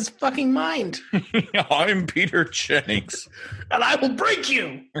jacked out of his fucking mind. I'm Peter Jennings. And I will break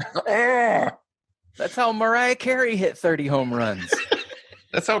you. That's how Mariah Carey hit 30 home runs.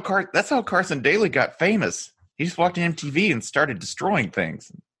 That's how Carson Daly got famous. He just walked in MTV and started destroying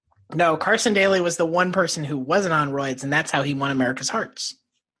things. No, Carson Daly was the one person who wasn't on roids, and that's how he won America's hearts.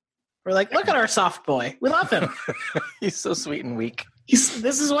 We're like, look at our soft boy. We love him. He's so sweet and weak.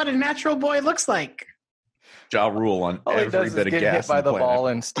 This is what a natural boy looks like. Ja Rule on all every bit of gas. Get hit by the ball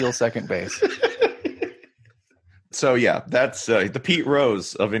and steal second base. So yeah, that's the Pete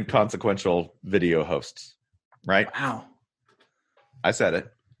Rose of inconsequential video hosts, right? Wow. I said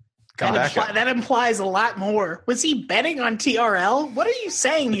it. That implies a lot more. Was he betting on TRL? What are you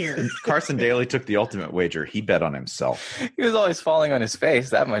saying here? Carson Daly took the ultimate wager. He bet on himself. He was always falling on his face.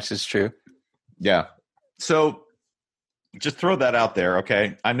 That much is true. Yeah. So just throw that out there,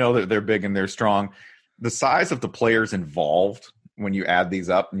 okay? I know that they're big and they're strong. The size of the players involved when you add these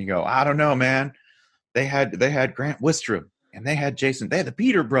up and you go, I don't know, man. They had Grant Wistrom and they had the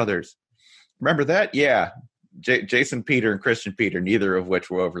Peter brothers. Remember that? Yeah. Jason Peter and Christian Peter, neither of which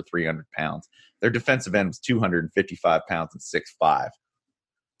were over 300 pounds. Their defensive end was 255 pounds and 6'5".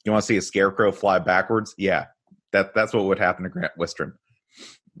 You want to see a scarecrow fly backwards? Yeah, that's what would happen to Grant Wistrom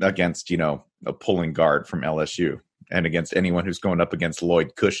against, a pulling guard from LSU and against anyone who's going up against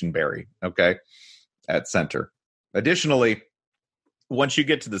Lloyd Cushenberry, okay, at center. Additionally, once you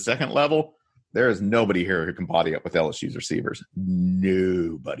get to the second level, there is nobody here who can body up with LSU's receivers.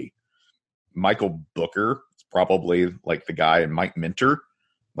 Nobody. Michael Booker is probably like the guy, and Mike Minter.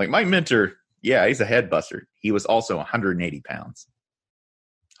 Like Mike Minter, yeah, he's a head buster. He was also 180 pounds.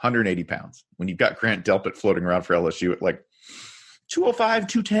 180 pounds. When you've got Grant Delpit floating around for LSU at like 205,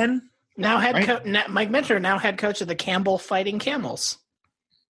 210. Now Mike Minter, now head coach of the Campbell Fighting Camels.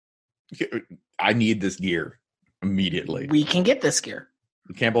 I need this gear immediately. We can get this gear.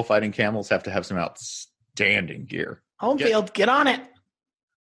 The Campbell Fighting Camels have to have some outstanding gear. Home field, get on it.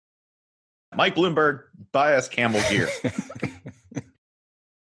 Mike Bloomberg, buy us camel gear.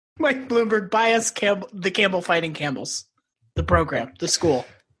 Mike Bloomberg, buy us the Campbell Fighting Camels. The program, the school.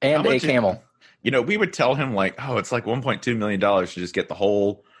 And a camel. We would tell him it's like $1.2 million to just get the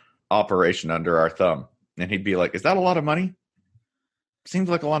whole operation under our thumb. And he'd be like, is that a lot of money? Seems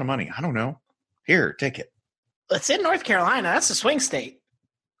like a lot of money. I don't know. Here, take it. It's in North Carolina. That's a swing state.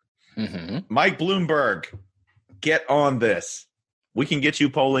 Mm-hmm. Mike Bloomberg, get on this. We can get you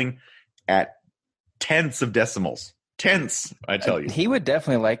polling at tenths of decimals. Tenths, I tell you. He would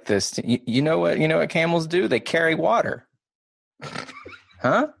definitely like this. You know what camels do? They carry water.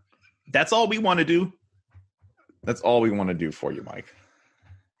 Huh? That's all we want to do. That's all we want to do for you, Mike.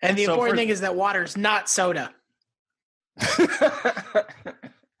 And the important thing is that water's not soda.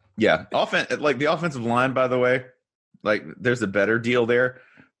 Yeah. The offensive line, by the way, there's a better deal there.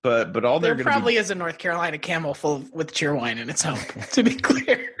 But all there probably is a North Carolina camel with cheerwine in its home, to be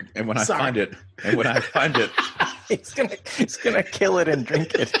clear. And when I find it, he's gonna kill it and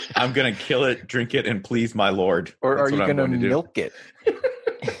drink it. I'm gonna kill it, drink it, and please my Lord. Or are you gonna milk it?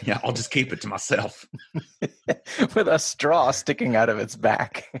 Yeah, I'll just keep it to myself. With a straw sticking out of its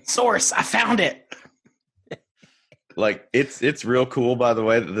back. Source, I found it. It's real cool, by the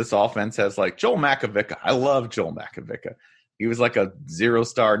way, that this offense has Joel Makovicka. I love Joel Makovicka. He was like a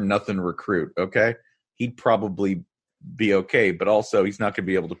 0-star nothing recruit, okay? He'd probably be okay, but also he's not going to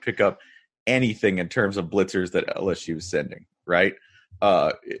be able to pick up anything in terms of blitzers that LSU is sending, right?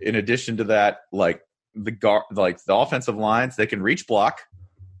 In addition to that, the offensive lines, they can reach block.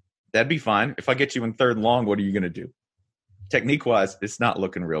 That'd be fine. If I get you in third and long, what are you going to do? Technique-wise, it's not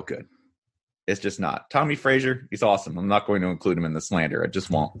looking real good. It's just not. Tommy Frazier, he's awesome. I'm not going to include him in the slander. I just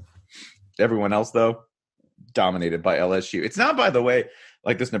won't. Everyone else, though, dominated by LSU. It's not, by the way,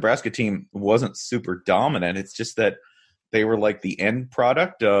 like this Nebraska team wasn't super dominant. It's just that they were like the end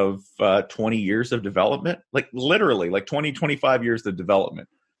product of 20 years of development. Like literally, like 20, 25 years of development.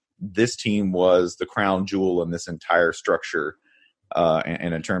 This team was the crown jewel in this entire structure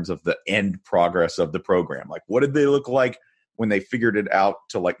and in terms of the end progress of the program. Like, what did they look like when they figured it out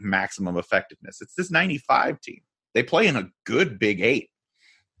to like maximum effectiveness? It's this 95 team. They play in a good Big 8.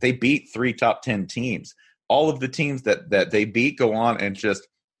 They beat 3 top 10 teams. All of the teams that they beat go on and just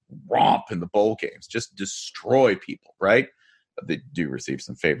romp in the bowl games, just destroy people, right? They do receive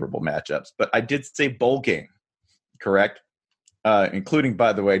some favorable matchups. But I did say bowl game, correct? Including,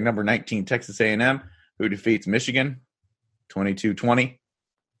 by the way, number 19, Texas A&M, who defeats Michigan 22-20.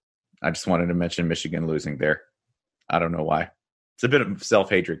 I just wanted to mention Michigan losing there. I don't know why. It's a bit of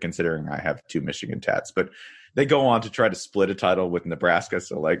self-hatred considering I have 2 Michigan tats. But they go on to try to split a title with Nebraska.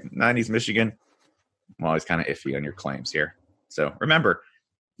 So, like, 90s Michigan, I'm always kind of iffy on your claims here. So, remember,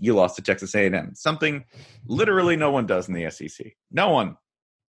 you lost to Texas A&M. Something literally no one does in the SEC. No one.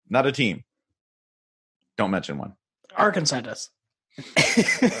 Not a team. Don't mention one. Arkansas does.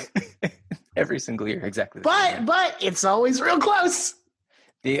 Every single year, exactly. But it's always real close.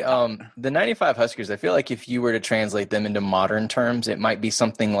 The 95 Huskers, I feel like if you were to translate them into modern terms, it might be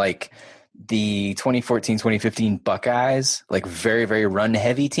something like the 2014-2015 Buckeyes, like very, very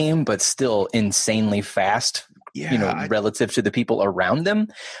run-heavy team, but still insanely fast, relative to the people around them.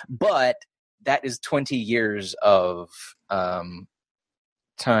 But that is 20 years of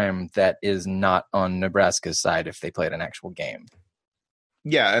time that is not on Nebraska's side if they played an actual game.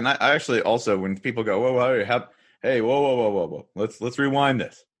 Yeah, and I actually also, when people go, whoa, let's rewind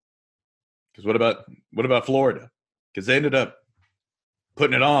this. Because what about Florida? Because they ended up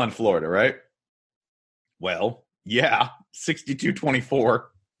putting it on Florida, right? Well, yeah, 62-24.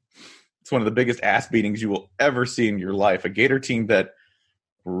 It's one of the biggest ass beatings you will ever see in your life. A Gator team that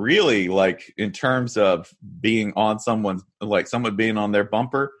really, like, in terms of being on someone being on their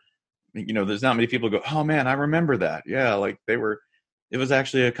bumper, there's not many people who go, oh man, I remember that. Yeah, like it was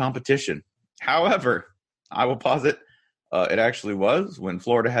actually a competition. However, I will posit it actually was when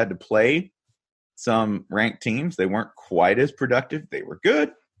Florida had to play some ranked teams. They weren't quite as productive. They were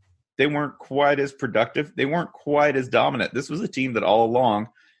good. They weren't quite as productive. They weren't quite as dominant. This was a team that all along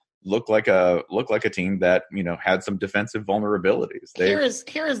looked like a team that had some defensive vulnerabilities. Here is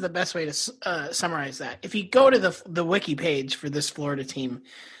the best way to summarize that. If you go to the wiki page for this Florida team,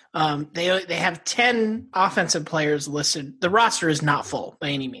 they have 10 offensive players listed. The roster is not full by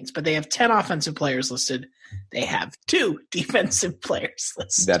any means, but they have 10 offensive players listed. They have 2 defensive players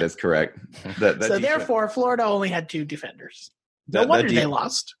listed. That is correct. So therefore, Florida only had 2 defenders. No wonder they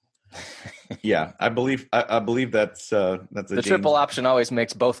lost. Yeah, I believe that's the triple option always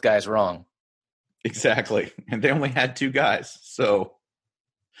makes both guys wrong. Exactly, and they only had 2 guys, so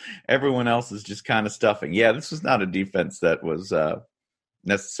everyone else is just kind of stuffing. Yeah, this was not a defense that was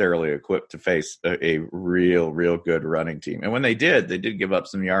necessarily equipped to face a real good running team, and when they did give up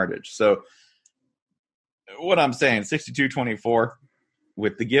some yardage. So what I'm saying, 62-24,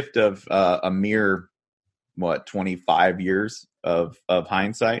 with the gift of a mere 25 years of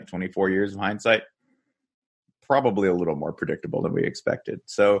hindsight, 24 years of hindsight, probably a little more predictable than we expected.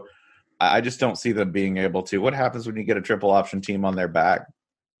 So I just don't see them being able to. What happens when you get a triple option team on their back,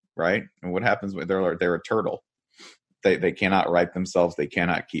 right? And what happens when they're a turtle? They cannot right themselves. They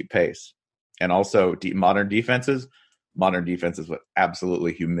cannot keep pace. And also modern defenses would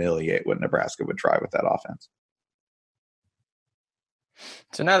absolutely humiliate what Nebraska would try with that offense.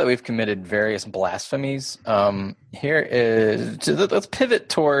 So now that we've committed various blasphemies, let's pivot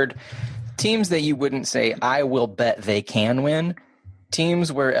toward teams that you wouldn't say, I will bet they can win.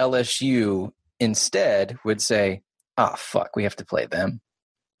 Teams where LSU instead would say, fuck, we have to play them.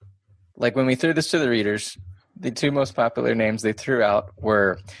 Like when we threw this to the readers, the 2 most popular names they threw out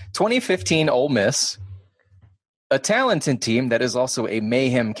were 2015 Ole Miss, a talented team that is also a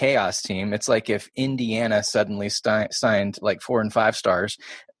mayhem chaos team. It's like if Indiana suddenly signed like 4 and 5 stars.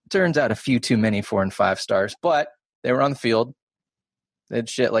 Turns out a few too many 4 and 5 stars, but they were on the field. They had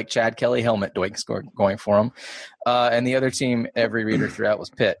shit like Chad Kelly helmet doinks going for them. And the other team every reader threw out was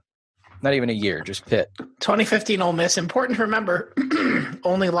Pitt. Not even a year, just Pitt. 2015 Ole Miss, important to remember,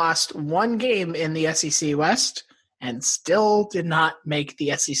 only lost 1 game in the SEC West and still did not make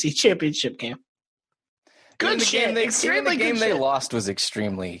the SEC championship game. Good shit. The game they lost was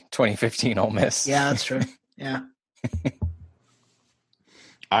extremely 2015 Ole Miss. Yeah, that's true. Yeah.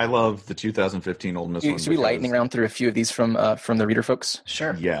 I love the 2015 Ole Miss one. Should we lightning round through a few of these from the reader folks?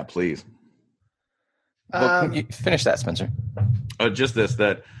 Sure. Yeah, please. Well, you finish that, Spencer. Just this,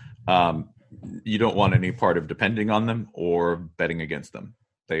 that you don't want any part of depending on them or betting against them.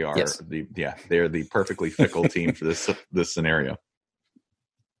 They are they are the perfectly fickle team for this scenario.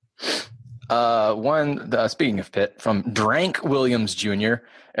 Speaking of Pitt, from Drank Williams Jr.,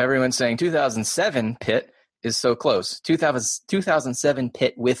 everyone's saying 2007 Pitt is so close. 2007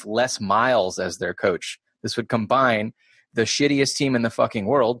 Pitt with Les Miles as their coach. This would combine the shittiest team in the fucking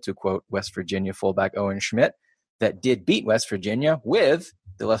world, to quote West Virginia fullback Owen Schmidt, that did beat West Virginia, with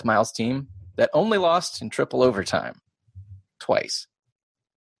the Les Miles team that only lost in triple overtime twice.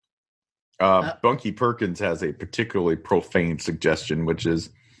 Bunky Perkins has a particularly profane suggestion, which is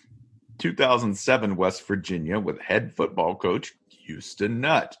 2007 West Virginia with head football coach Houston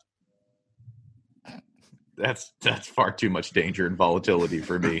Nutt. That's far too much danger and volatility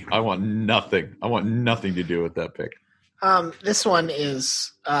for me. I want nothing to do with that pick. This one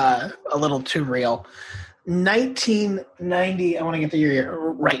is a little too real. 1990, I want to get the year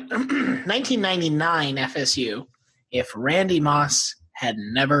right. 1999 FSU, if Randy Moss had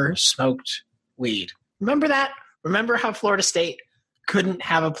never smoked weed. Remember that? Remember how Florida State couldn't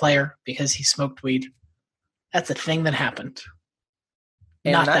have a player because he smoked weed? That's a thing that happened.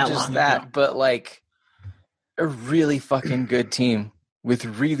 And not that just long that, ago. but like a really fucking good team with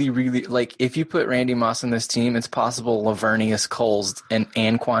really, really, like, if you put Randy Moss in this team, it's possible Lavernius Coles and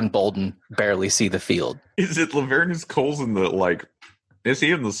Anquan Bolden barely see the field. Is it Lavernius Coles in the, like, is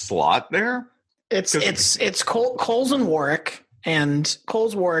he in the slot there? It's Coles and Warwick, and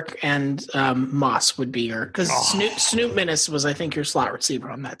Moss would be your, because Snoop Minnis was, I think, your slot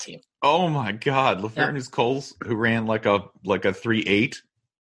receiver on that team. Oh my God, Lavernius Coles, who ran like a 3.8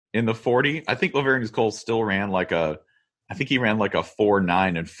 in the 40. I think Lavernius Coles still ran like a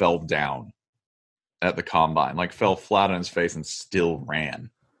 4.9 and fell down at the combine, like fell flat on his face and still ran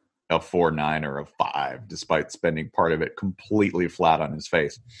a 4.9 or a 5, despite spending part of it completely flat on his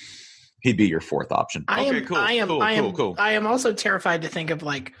face. He'd be your fourth option. I am also terrified to think of,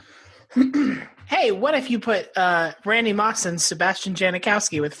 like, hey, what if you put Randy Moss and Sebastian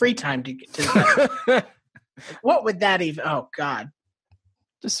Janikowski with free time to get to the what would that even? Oh God,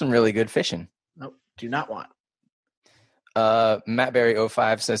 just some really good fishing. Nope, do not want. Matt Berry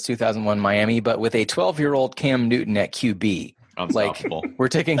 05 says 2001 Miami, but with a 12-year-old Cam Newton at QB. Like, we're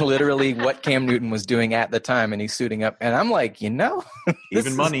taking literally what Cam Newton was doing at the time, and he's suiting up. And I'm like, even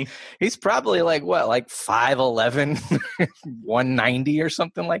money. He's probably like, what, like 5'11", 190 or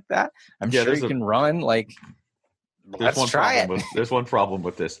something like that. I'm sure he can run. Like, let's try it. There's one problem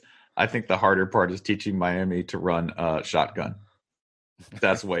with this. I think the harder part is teaching Miami to run shotgun.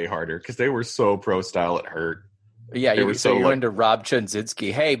 That's way harder because they were so pro style it hurt. Yeah, you're going to Rob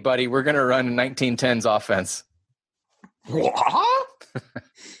Chudzinski. Hey, buddy, we're going to run a 1910s offense. What?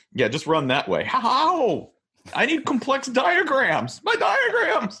 Yeah, just run that way. How? I need complex diagrams. My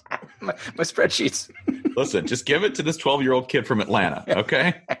diagrams. my spreadsheets. Listen, just give it to this 12-year-old kid from Atlanta,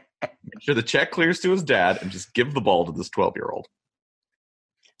 okay? Make sure the check clears to his dad and just give the ball to this 12-year-old.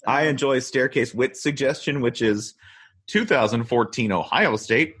 I enjoy Staircase Witt's suggestion, which is 2014 Ohio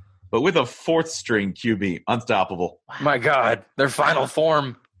State, but with a fourth-string QB. Unstoppable. My God, their final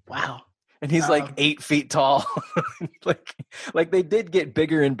form. Wow. And he's like 8 feet tall. like they did get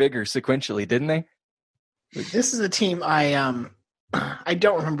bigger and bigger sequentially, didn't they? This is a team I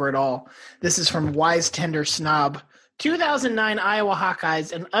don't remember at all. This is from Wise Tender Snob. 2009 Iowa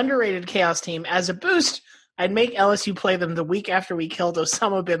Hawkeyes, an underrated chaos team. As a boost, I'd make LSU play them the week after we killed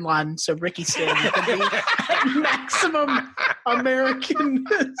Osama bin Laden, so Ricky Stanley could be at maximum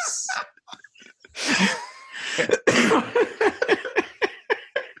Americanness.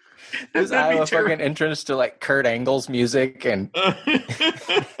 His Iowa fucking entrance to like Kurt Angle's music, and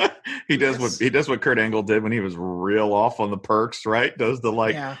he does what Kurt Angle did when he was real off on the perks, right? Does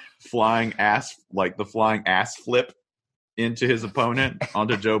the flying ass flip into his opponent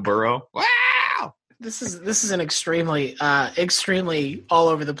onto Joe Burrow. Wow! This is an extremely all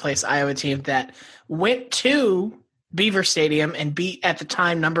over the place Iowa team that went to Beaver Stadium and beat, at the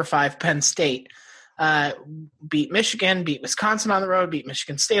time, number 5 Penn State. Beat Michigan, beat Wisconsin on the road, beat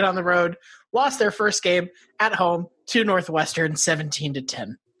Michigan State on the road, lost their first game at home to Northwestern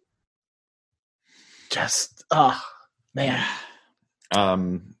 17-10. Just, oh, man.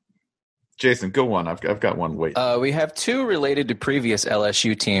 Jason, go on. I've got one. Wait. We have 2 related to previous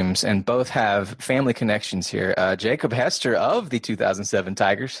LSU teams, and both have family connections here. Jacob Hester of the 2007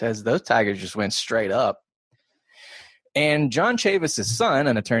 Tigers says those Tigers just went straight up. And John Chavis' son,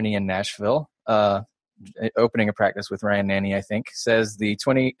 an attorney in Nashville, opening a practice with Ryan Nanny, I think, says the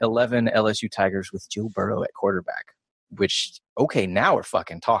 2011 LSU Tigers with Joe Burrow at quarterback, which, okay, now we're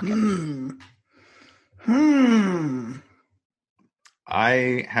fucking talking.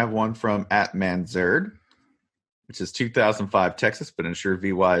 I have one from @Manzerd, which is 2005 Texas, but ensure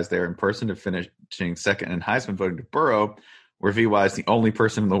VY is there in person to finishing second in Heisman voting to Burrow, where VY is the only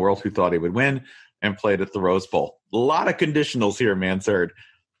person in the world who thought he would win and played at the Rose Bowl. A lot of conditionals here, Manzerd.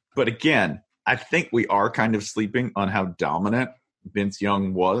 But again, I think we are kind of sleeping on how dominant Vince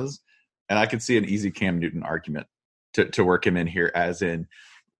Young was. And I could see an easy Cam Newton argument to work him in here, as in,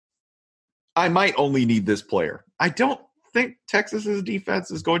 I might only need this player. I don't think Texas's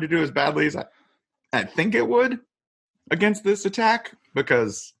defense is going to do as badly as I think it would against this attack,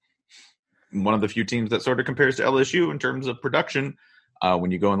 because one of the few teams that sort of compares to LSU in terms of production,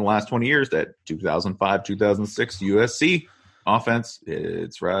 when you go in the last 20 years, that 2005, 2006 USC offense,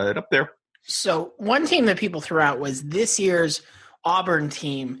 it's right up there. So one team that people threw out was this year's Auburn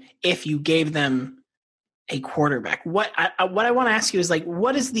team if you gave them a quarterback. What I want to ask you is, like,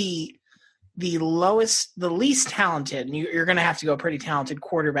 what is the least talented, and you're going to have to go pretty talented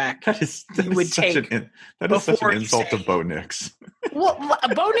quarterback that is such an insult to Bo Nix. Well,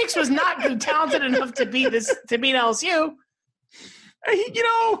 Bo Nix was not talented enough to beat LSU.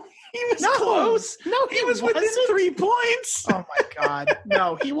 He was close. No, he was within 3 points. Oh my God.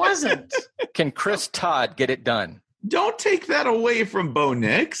 No, he wasn't. Can Chris Todd get it done? Don't take that away from Bo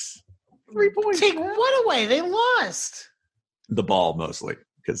Nix. 3 points. Take what away? They lost. The ball mostly,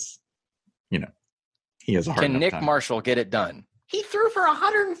 because he has a hard Can Nick time. Marshall get it done? He threw for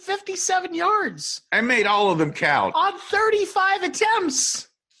 157 yards. I made all of them count. On 35 attempts.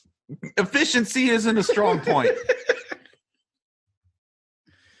 Efficiency isn't a strong point.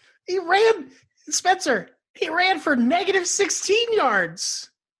 He ran for negative 16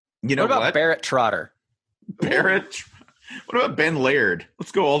 yards. You know what about Barrett Trotter? What about Ben Laird?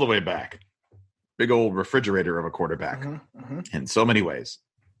 Let's go all the way back. Big old refrigerator of a quarterback in so many ways.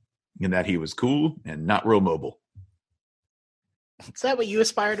 In that he was cool and not real mobile. Is that what you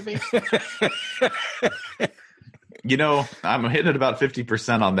aspire to be? I'm hitting at about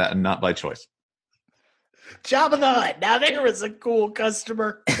 50% on that, and not by choice. Jabba the Hutt. Now there was a cool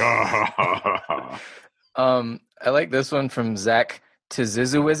customer. I like this one from Zach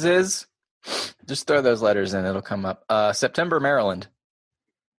Tizizuiziz. Just throw those letters in; it'll come up. September, Maryland.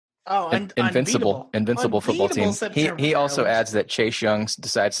 Oh, invincible football team. He also Maryland. adds that Chase Young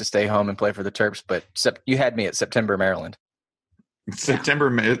decides to stay home and play for the Terps, but you had me at September, Maryland.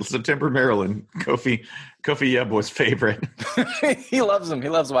 September, Maryland. Kofi Yebo's favorite. He loves them. He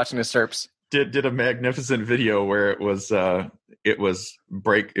loves watching the Terps. Did a magnificent video where it was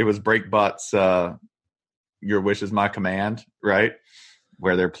Breakbot's Your Wish Is My Command, right?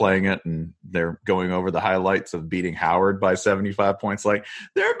 Where they're playing it and they're going over the highlights of beating Howard by 75 points, like,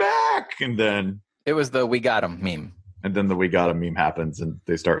 they're back. And then it was the We Got 'em meme. And then the We Got 'em meme happens and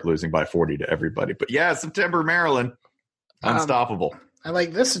they start losing by 40 to everybody. But yeah, September, Maryland. Unstoppable. I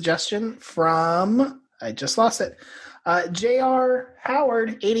like this suggestion from, I just lost it. J.R.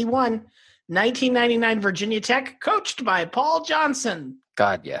 Howard, 81, 1999 Virginia Tech, coached by Paul Johnson.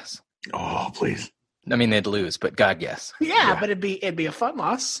 God, yes. Oh, please. I mean, they'd lose, but God, yes. Yeah, but it'd be a fun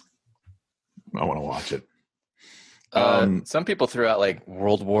loss. I want to watch it. Some people threw out like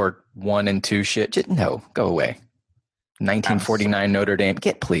World War I and II shit. No, go away. 1949 Notre Dame.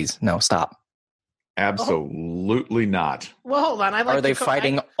 No, stop. Absolutely not. Well, hold on. Are they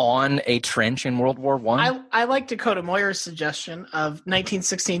fighting on a trench in World War I? I like Dakota Moyer's suggestion of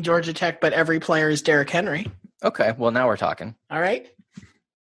 1916 Georgia Tech, but every player is Derrick Henry. Okay, well, now we're talking. All right.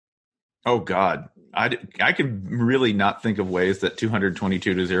 Oh, God. I can really not think of ways that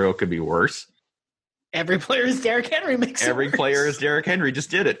 222-0 could be worse. Every player is Derrick Henry. Every player is Derrick Henry. Just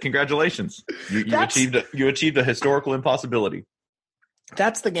did it. Congratulations. You achieved a historical impossibility.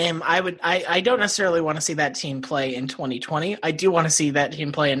 That's the game. I don't necessarily want to see that team play in 2020. I do want to see that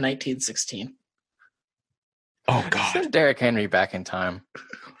team play in 1916. Oh, God. Send Derrick Henry back in time.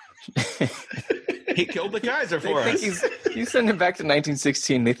 He killed the Kaiser for us. You send him back to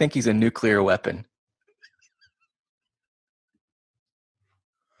 1916. They think he's a nuclear weapon.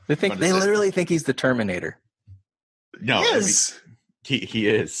 They literally think he's the Terminator. No, he is. He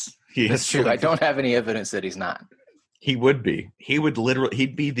is. That's true. I don't have any evidence that he's not. He would be.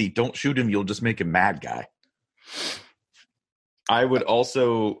 He'd be the don't shoot him, you'll just make him mad guy. I would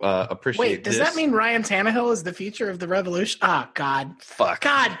also appreciate Wait, does that mean Ryan Tannehill is the future of the revolution? Oh, God. Fuck.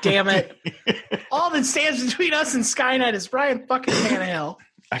 God damn it. All that stands between us and Skynet is Ryan fucking Tannehill.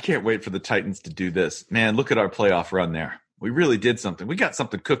 I can't wait for the Titans to do this. Man, look at our playoff run there. We really did something. We got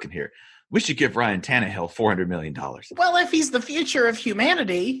something cooking here. We should give Ryan Tannehill $400 million. Well, if he's the future of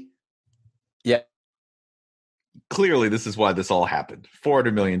humanity. Yeah. clearly this is why this all happened.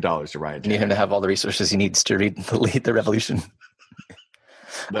 $400 million to Ryan Tannehill. Need him to have all the resources he needs to lead the revolution.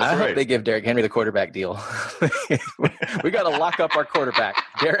 I hope they give Derrick Henry the quarterback deal. We got to lock up our quarterback,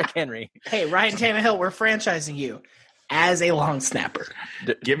 Derrick Henry. Hey, Ryan Tannehill, we're franchising you as a long snapper.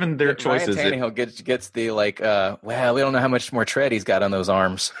 Given their choices, Ryan Tannehill gets the well, we don't know how much more tread he's got on those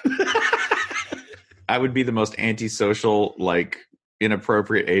arms. I would be the most antisocial,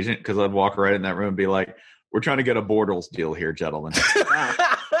 inappropriate agent because I'd walk right in that room and be like, "We're trying to get a Bortles deal here, gentlemen."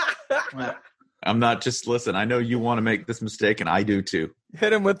 Wow. I'm not just listen. I know you want to make this mistake, and I do too.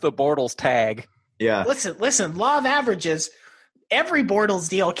 Hit him with the Bortles tag. Yeah. Listen. Law of averages. Every Bortles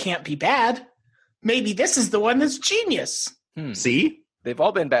deal can't be bad. Maybe this is the one that's genius. See? They've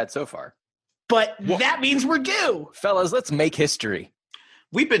all been bad so far. But that means we're due. Fellas, let's make history.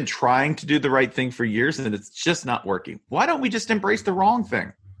 We've been trying to do the right thing for years, and it's just not working. Why don't we just embrace the wrong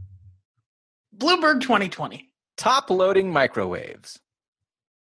thing? Bloomberg 2020. Top-loading microwaves.